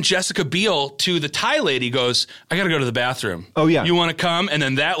 That's when Jessica Biel to the Thai lady goes, I got to go to the bathroom. Oh, yeah. You want to come? And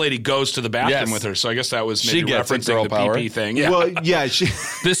then that lady goes to the bathroom with her. So I guess that was maybe referencing the PP thing. Yeah. Well, yeah.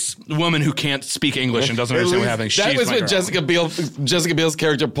 This woman who can't speak English and doesn't understand what's happening. That was when Jessica Biel's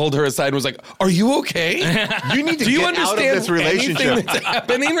character pulled her aside and was like, are you okay? You need to get out of this relationship. Anything that's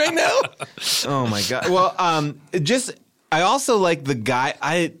happening right now? Oh, my God. Well, I also like the guy.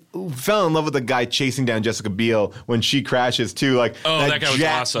 I fell in love with the guy chasing down Jessica Biel when she crashes too. That guy was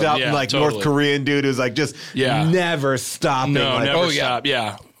awesome. Up, totally. North Korean dude who's never stopping. No, never stop.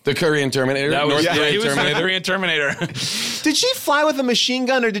 Yeah. The Korean Terminator. That was he was the Korean Terminator. Did she fly with a machine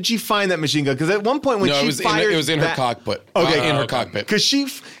gun or did she find that machine gun? Because at one point when she fired, it was in her cockpit. Okay, in her cockpit. Because she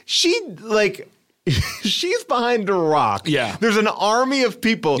she's behind a rock. Yeah. There's an army of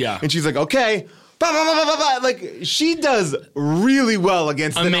people. Yeah. And she's like, okay. Bah, bah, bah, bah, bah, bah. Like, she does really well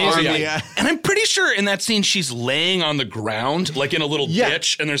against an army. And I'm pretty sure in that scene she's laying on the ground, like in a little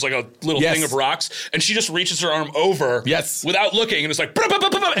ditch, and there's like a little thing of rocks, and she just reaches her arm over without looking, and it's like, bah, bah, bah,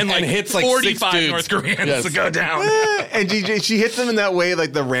 bah, bah, and like hits like 45 North Koreans to go down. And she hits them in that way,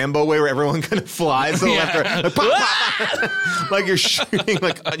 like the Rambo way, where everyone kind of flies to the left. Like, pop, pop. Like you're shooting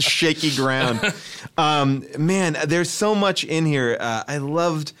like on shaky ground. Man, there's so much in here.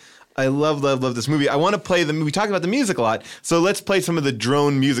 I love this movie. I want to play we talked about the music a lot, so let's play some of the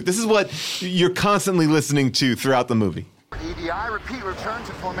drone music. This is what you're constantly listening to throughout the movie. EDI, repeat, return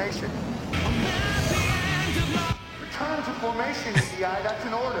to formation. Return to formation, EDI, that's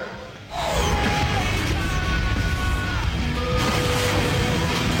an order.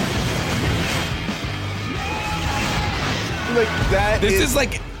 Like that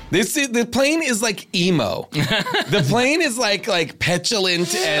the plane is like emo. The plane is like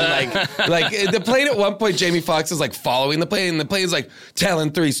petulant and like the plane at one point Jamie Foxx is like following the plane and the plane is like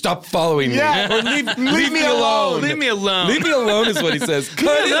Talon 3, stop following me. Or leave me alone. Leave me alone. Leave me alone is what he says.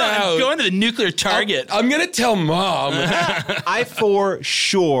 Cut it out. I'm going to the nuclear target. I'm gonna tell Mom. I for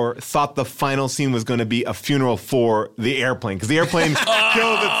sure thought the final scene was going to be a funeral for the airplane because the airplane killed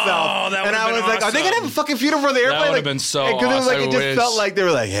itself. That and I was like, are they going to have a fucking funeral for the airplane? That would have been so awesome. Because it was like, it just wish. felt like they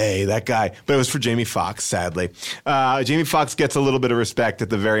were like, hey, that guy. But it was for Jamie Foxx, sadly. Jamie Foxx gets a little bit of respect at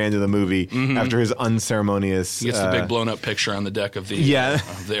the very end of the movie after his unceremonious. He gets the big blown up picture on the deck of the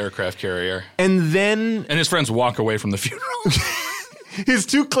aircraft carrier. And then. And his friends walk away from the funeral. His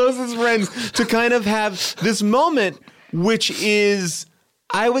two closest friends to kind of have this moment, which is,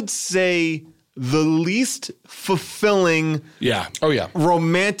 I would say, the least fulfilling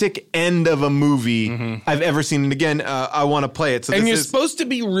romantic end of a movie I've ever seen. And again, I want to play it. So and you're supposed to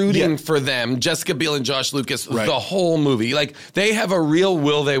be rooting for them, Jessica Biel and Josh Lucas, the whole movie. Like, they have a real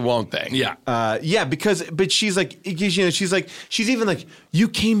will they, won't they? Yeah. But she's like, she's even like, you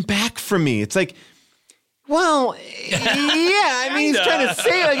came back for me. It's like, well, yeah, I mean, he's trying to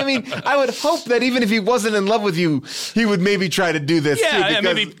say, like, I mean, I would hope that even if he wasn't in love with you, he would maybe try to do this too. Yeah,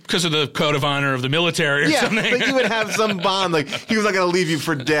 maybe because of the code of honor of the military or something. Like you would have some bond. Like, he was not going to leave you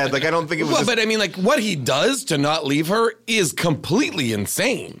for dead. Like, I don't think it was. Well, but I mean, like, what he does to not leave her is completely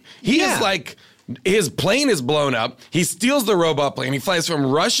insane. He is like, his plane is blown up. He steals the robot plane. He flies from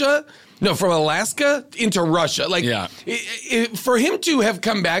Alaska into Russia. Like, for him to have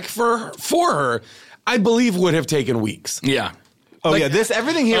come back for her, I believe would have taken weeks. Yeah.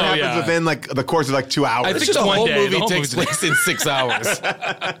 Everything here happens within like the course of like 2 hours. I think the whole movie takes place in 6 hours.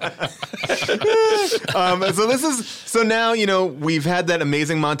 So now, we've had that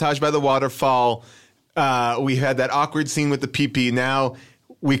amazing montage by the waterfall. We had that awkward scene with the PP. Now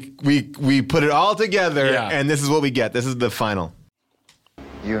we put it all together and this is what we get. This is the final.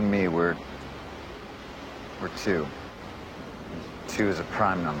 You and me, we're two. 2 is a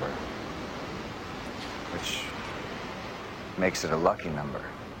prime number, which makes it a lucky number.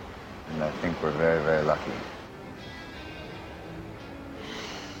 And I think we're very, very lucky.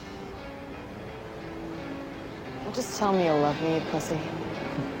 Just tell me you love me, you pussy.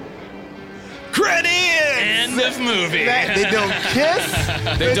 Credits! End of movie. They don't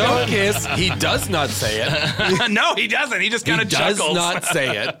kiss. They don't kiss. He does not say it. No, he doesn't. He just kind of chuckles. He does not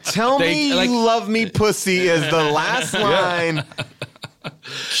say it. Tell me you love me, pussy is the last line.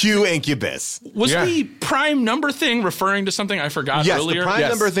 Cue Incubus. Was the prime number thing referring to something I forgot earlier? Yes, the prime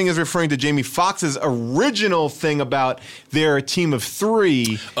number thing is referring to Jamie Foxx's original thing about they're a team of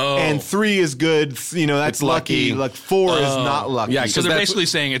 3, and 3 is good. That's lucky. Like 4 is not lucky. Yeah, so they're basically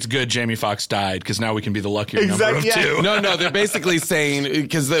saying it's good Jamie Foxx died because now we can be the luckier number of 2. No, they're basically saying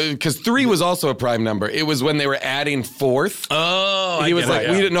because 3 was also a prime number. It was when they were adding 4th. Oh, he was like,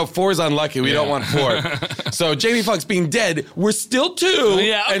 we didn't know 4 is unlucky. We don't want 4. So Jamie Foxx being dead, we're still 2.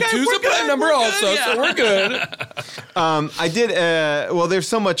 Yeah, okay, and 2's a prime number also, so we're good. I did, there's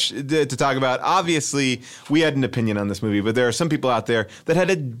so much to talk about. Obviously, we had an opinion on this movie, but there are some people out there that had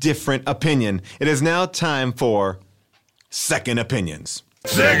a different opinion. It is now time for Second Opinions.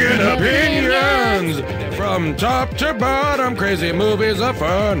 Second Opinions! From top to bottom, crazy movies are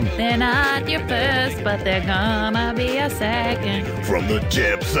fun. They're not your first, but they're gonna be a second. From the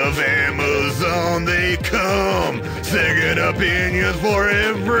depths of Amazon they come. Second Opinions for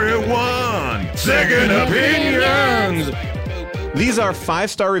everyone. Second Opinions! These are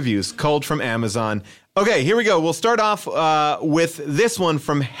 5-star reviews culled from Amazon. Okay, here we go. We'll start off with this one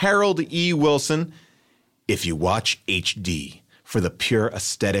from Harold E. Wilson. If you watch HD for the pure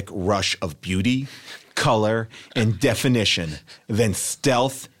aesthetic rush of beauty, color, and definition, then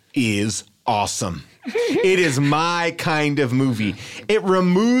Stealth is awesome. It is my kind of movie. It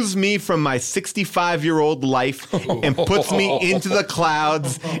removes me from my 65-year-old life and puts me into the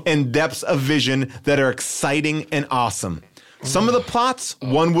clouds and depths of vision that are exciting and awesome. Some of the plots,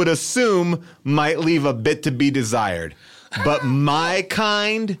 one would assume, might leave a bit to be desired. But my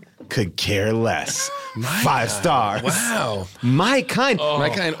kind could care less. 5 stars. Wow. My kind. My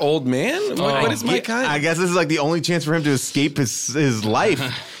kind old man? What is my kind? I guess this is like the only chance for him to escape his life.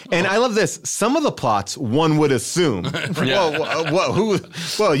 And I love this. Some of the plots, one would assume.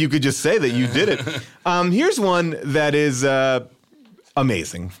 Well, you could just say that you did it. Here's one that is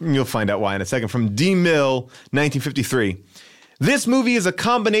amazing. You'll find out why in a second. From D. Mill, 1953. This movie is a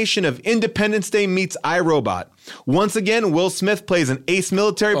combination of Independence Day meets iRobot. Once again, Will Smith plays an ace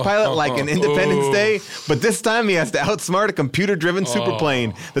military pilot like in Independence Day, but this time he has to outsmart a computer-driven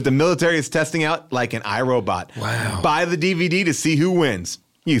superplane that the military is testing out like an iRobot. Wow. Buy the DVD to see who wins.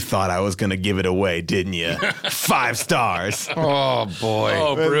 You thought I was going to give it away, didn't you? 5 stars. Oh, boy.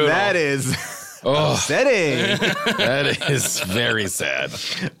 Oh, brutal. That is... upsetting. That is very sad.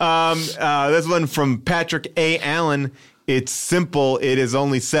 This one from Patrick A. Allen. It's simple. It is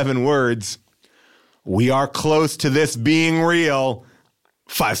only 7 words. We are close to this being real.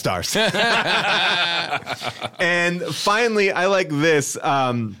 5 stars. And finally, I like this.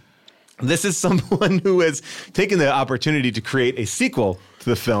 This is someone who has taken the opportunity to create a sequel to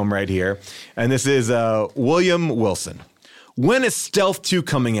the film right here. And this is William Wilson. When is Stealth 2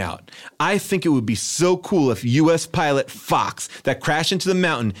 coming out? I think it would be so cool if U.S. pilot Fox that crashed into the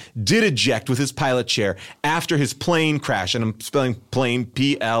mountain did eject with his pilot chair after his plane crash. And I'm spelling plane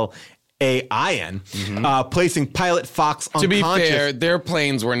P-L-A-I-N. Placing pilot Fox unconscious. To be fair, their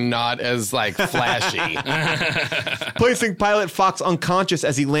planes were not as flashy. Placing pilot Fox unconscious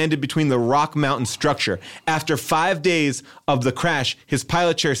as he landed between the Rock Mountain structure. After 5 days of the crash, his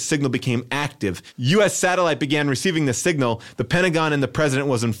pilot chair signal became active. U.S. satellite began receiving the signal. The Pentagon and the president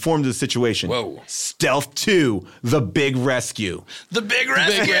was informed of the situation. Whoa. Stealth 2, The Big Rescue. The Big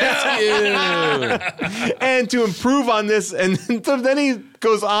Rescue. And to improve on this, and then he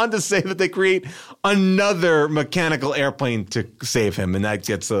goes on to say that they create another mechanical airplane to save him, and that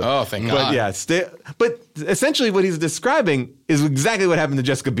gets thank God. But yeah, but essentially what he's describing is exactly what happened to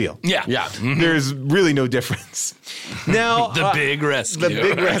Jessica Biel. Yeah. Mm-hmm. There's really no difference. Now, The Big Rescue. The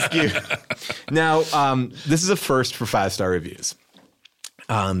Big Rescue. Now, this is a first for 5-star reviews.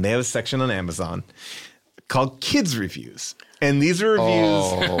 They have a section on Amazon called Kids Reviews, and these are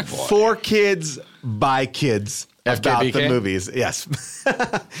reviews for kids by kids. About FKBK? the movies, yes.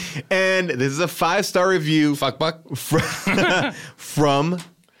 And this is a 5-star review. Fuckbuck? From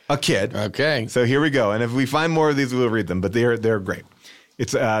a kid. Okay. So here we go. And if we find more of these, we'll read them. But they're great.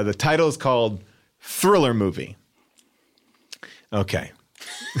 It's the title is called Thriller Movie. Okay.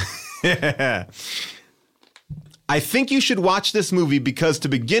 I think you should watch this movie because to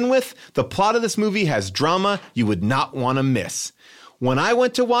begin with, the plot of this movie has drama you would not want to miss. When I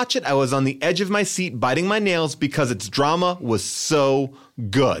went to watch it, I was on the edge of my seat biting my nails because its drama was so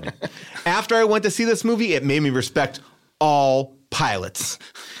good. After I went to see this movie, it made me respect all pilots.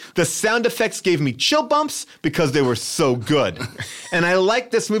 The sound effects gave me chill bumps because they were so good. And I like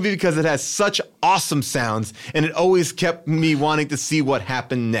this movie because it has such awesome sounds, and it always kept me wanting to see what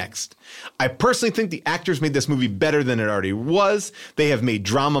happened next. I personally think the actors made this movie better than it already was. They have made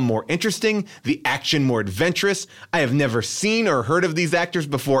drama more interesting, the action more adventurous. I have never seen or heard of these actors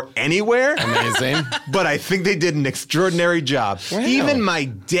before anywhere. Amazing. But I think they did an extraordinary job. Wow. Even my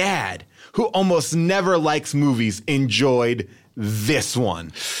dad, who almost never likes movies, enjoyed this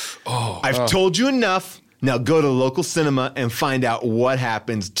one. I've told you enough. Now go to local cinema and find out what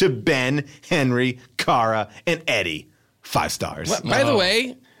happens to Ben, Henry, Cara, and Eddie. 5 stars. Well, by the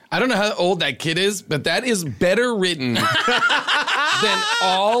way, I don't know how old that kid is, but that is better written than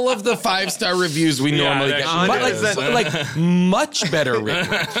all of the 5-star reviews we normally get. Like much better written.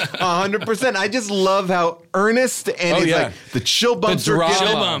 100%. I just love how earnest and like the chill bumps the are drama. given.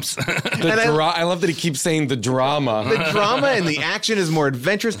 Chill bumps. I love that he keeps saying the drama. The drama and the action is more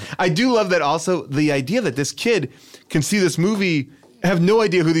adventurous. I do love that also the idea that this kid can see this movie, have no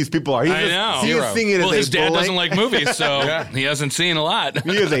idea who these people are. I know. He is seeing it well, as his a dad blank, doesn't like movies, so he hasn't seen a lot.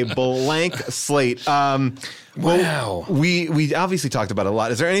 He is a blank slate. Wow. We obviously talked about it a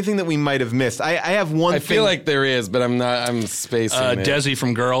lot. Is there anything that we might have missed? I have one thing. I feel like there is, but I'm not. I'm spacing it. Desi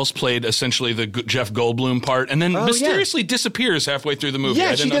from Girls played essentially the Jeff Goldblum part, and then mysteriously disappears halfway through the movie.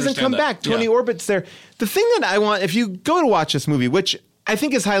 Yeah, she doesn't come back. Tony Orbett's there. The thing that I want, if you go to watch this movie, which I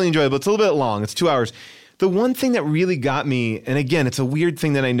think is highly enjoyable, it's a little bit long. It's 2 hours. The one thing that really got me, and again, it's a weird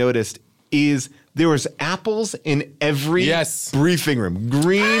thing that I noticed, is there was apples in every briefing room.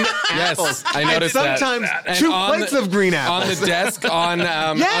 Green apples. I noticed and sometimes that. two plates of green apples. On the desk,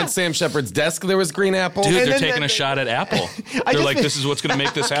 on Sam Shepard's desk, there was green apples. Dude, they're taking a shot at Apple. They're like, this is what's going to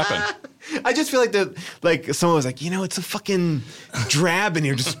make this happen. I just feel like someone was like, it's a fucking drab in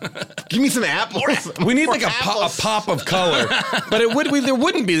here. Just give me some apples. We need like a pop of color. But there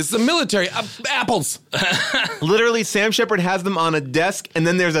wouldn't be. This is the military. Apples. Literally, Sam Shepard has them on a desk, and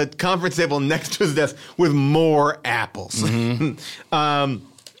then there's a conference table next to his desk with more apples. Mm-hmm.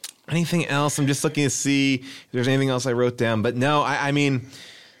 Anything else? I'm just looking to see if there's anything else I wrote down. But no, I mean...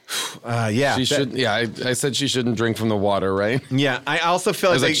 She should. Yeah, I said she shouldn't drink from the water, right? Yeah, I also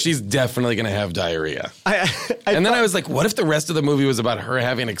feel like she's definitely going to have diarrhea. Then I was like, what if the rest of the movie was about her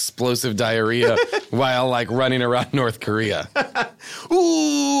having explosive diarrhea while like running around North Korea?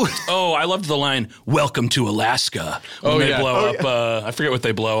 Ooh! Oh, I loved the line, "Welcome to Alaska." When they blow up. I forget what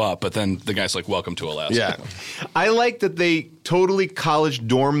they blow up, but then the guy's like, "Welcome to Alaska." Yeah, I like that they totally college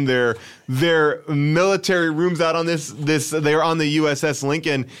dorm their military rooms out on this. They're on the USS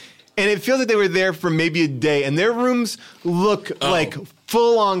Lincoln. And it feels like they were there for maybe a day, and their rooms look like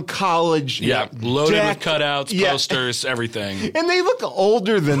full-on college. Yeah, loaded deck. With cutouts, posters, everything. And they look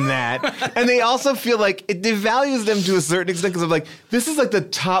older than that. And they also feel like it devalues them to a certain extent because of like, this is like the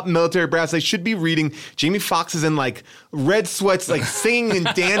top military brass. They should be reading. Jamie Foxx is in like red sweats, like singing and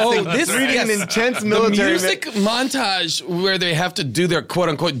dancing, reading an intense military. The music montage where they have to do their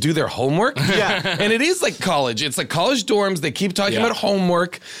quote-unquote do their homework. Yeah. And it is like college. It's like college dorms. They keep talking about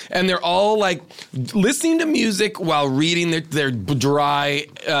homework, and they're all like listening to music while reading their dry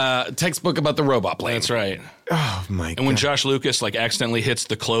textbook about the robot plane. That's right. Oh my God. And when Josh Lucas like accidentally hits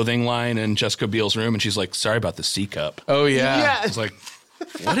the clothing line in Jessica Biel's room, and she's like, "Sorry about the C cup." Oh yeah. It's like,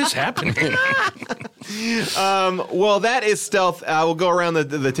 what is happening? Well, that is Stealth. We'll go around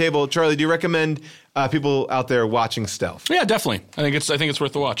the table. Charlie, do you recommend people out there watching Stealth? Yeah, definitely. I think it's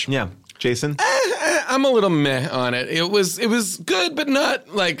worth the watch. Yeah. Jason? I'm a little meh on it. It was good, but not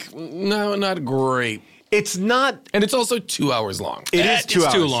great. It's not, and it's also 2 hours long. It is 2 hours.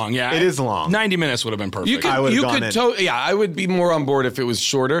 It's too long. Yeah, it is long. 90 minutes would have been perfect. I would be more on board if it was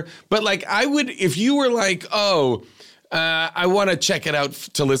shorter. But like, I would if you were like, I want to check it out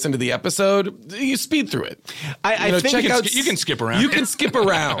to listen to the episode. You speed through it. I think you can skip around. You can skip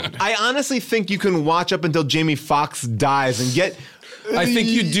around. I honestly think you can watch up until Jamie Foxx dies and get. I think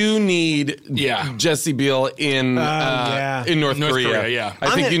you do need Jesse Biel in North Korea. Yeah,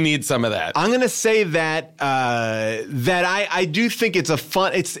 I think you need some of that. I'm going to say that I do think it's a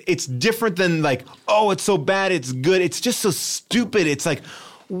fun. It's different than like, oh, it's so bad, it's good. It's just so stupid. It's like,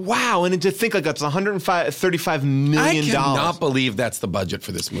 wow, and to think like that's $135 million. I cannot believe that's the budget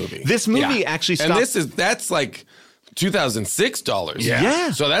for this movie. This movie actually stopped. And that's like $2006 dollars.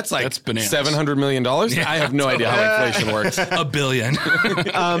 Yeah. So that's like bananas. $700 million. Yeah, I have no idea how inflation works. $1 billion.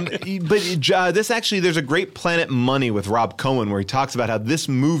 But this actually, there's a great Planet Money with Rob Cohen where he talks about how this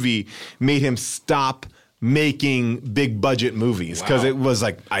movie made him stop making big budget movies because it was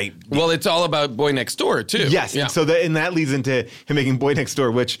like well, it's all about Boy Next Door too. Yes, yeah. And that leads into him making Boy Next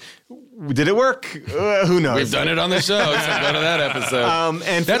Door, which. Did it work? Who knows? We've done it on the show, so go to that episode.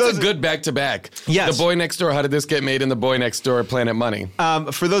 And that's a good back-to-back. Yes. The Boy Next Door, how did this get made in the Boy Next Door Planet Money?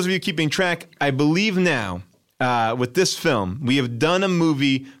 For those of you keeping track, I believe now, with this film, we have done a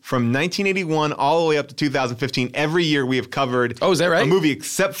movie from 1981 all the way up to 2015. Every year we have covered is that right? A movie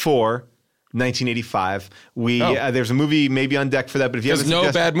except for 1985. There's a movie maybe on deck for that, but if you haven't no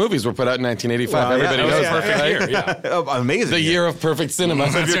bad movies were put out in 1985. Everybody knows perfect year. Yeah. Amazing. The year of perfect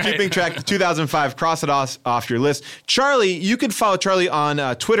cinema. So if you're keeping track, 2005, cross it off your list. Charlie, you can follow Charlie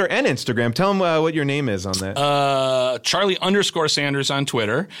on Twitter and Instagram. Tell him what your name is on that. Charlie_Sanders on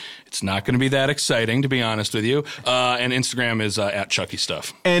Twitter. It's not going to be that exciting, to be honest with you. And Instagram is at Chucky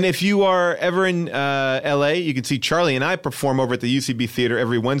Stuff. And if you are ever in LA, you can see Charlie and I perform over at the UCB Theater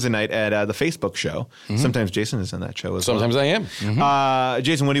every Wednesday night at the Facebook show. Mm-hmm. Sometimes Jason is in that show as Sometimes well. I am. Mm-hmm.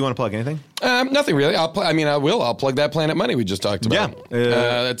 Jason, what do you want to plug? Anything? Nothing really. I will. I'll plug that Planet Money we just talked about.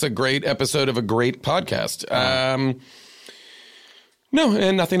 Yeah. That's a great episode of a great podcast. No,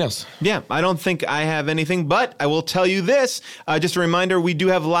 and nothing else. Yeah, I don't think I have anything, but I will tell you this. Just a reminder, we do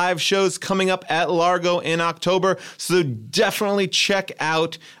have live shows coming up at Largo in October, so definitely check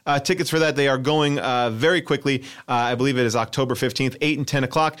out tickets for that. They are going very quickly. I believe it is October 15th, 8 and 10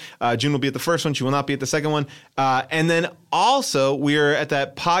 o'clock. June will be at the first one. She will not be at the second one. And then also, we're at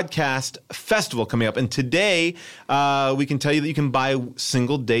that podcast festival coming up. And today, we can tell you that you can buy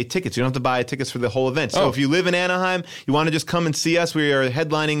single-day tickets. You don't have to buy tickets for the whole event. So if you live in Anaheim, you want to just come and see us, we we are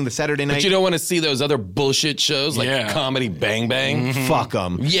headlining the Saturday night. But you don't want to see those other bullshit shows like Comedy Bang Bang. Fuck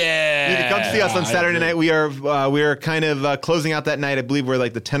them. Yeah. You need to come see us on Saturday night. We are kind of closing out that night. I believe we're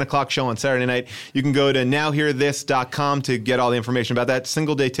like the 10 o'clock show on Saturday night. You can go to nowhearthis.com to get all the information about that.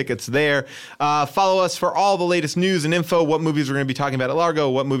 Single day tickets there. Follow us for all the latest news and info, what movies we're going to be talking about at Largo,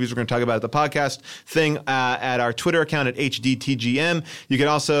 what movies we're going to talk about at the podcast thing at our Twitter account at HDTGM. You can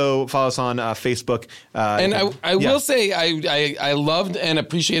also follow us on Facebook. And I will say I loved and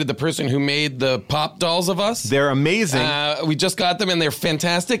appreciated the person who made the pop dolls of us. They're amazing. We just got them and they're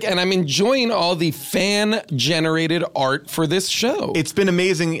fantastic. And I'm enjoying all the fan-generated art for this show. It's been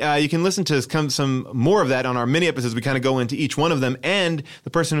amazing. You can listen to some more of that on our mini episodes. We kind of go into each one of them. And the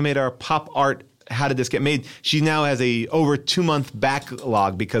person who made our pop art, how did this get made? She now has a over 2-month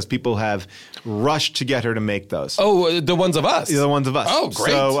backlog because people have rushed to get her to make those. Oh, the ones of us. The ones of us. Oh,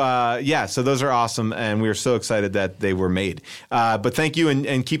 great. So, so those are awesome, and we are so excited that they were made. But thank you,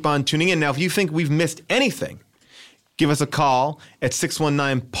 and keep on tuning in. Now, if you think we've missed anything, give us a call at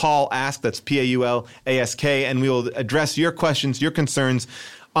 619-PAUL-ASK. That's PAULASK, and we will address your questions, your concerns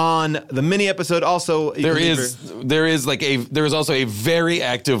on the mini episode. Also, there is also a very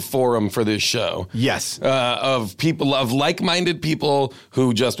active forum for this show. Yes, of like-minded people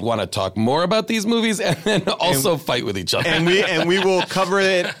who just want to talk more about these movies and then also fight with each other. And we will cover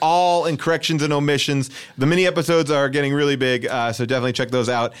it all in corrections and omissions. The mini episodes are getting really big, so definitely check those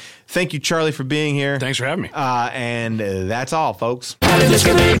out. Thank you, Charlie, for being here. Thanks for having me. And that's all, folks.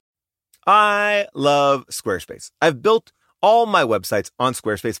 I love Squarespace. I've built all my websites on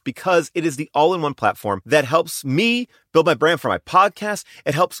Squarespace because it is the all-in-one platform that helps me build my brand for my podcast.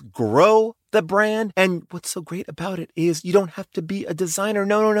 It helps grow the brand. And what's so great about it is you don't have to be a designer.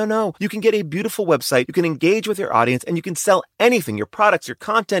 No. You can get a beautiful website. You can engage with your audience and you can sell anything, your products, your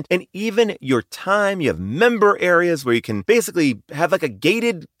content, and even your time. You have member areas where you can basically have like a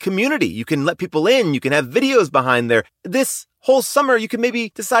gated community. You can let people in. You can have videos behind there. This whole summer, you can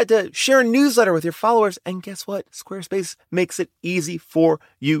maybe decide to share a newsletter with your followers. And guess what? Squarespace makes it easy for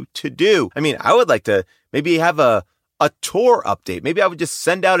you to do. I mean, I would like to maybe have a tour update. Maybe I would just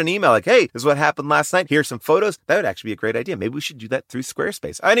send out an email like, hey, this is what happened last night. Here's some photos. That would actually be a great idea. Maybe we should do that through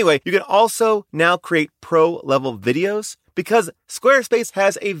Squarespace. Anyway, you can also now create pro-level videos because Squarespace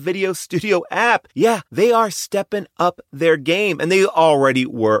has a video studio app. Yeah, they are stepping up their game, and they already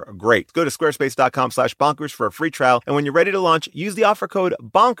were great. Go to squarespace.com/bonkers for a free trial, and when you're ready to launch, use the offer code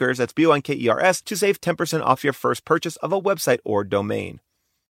BONKERS, that's BONKERS, to save 10% off your first purchase of a website or domain.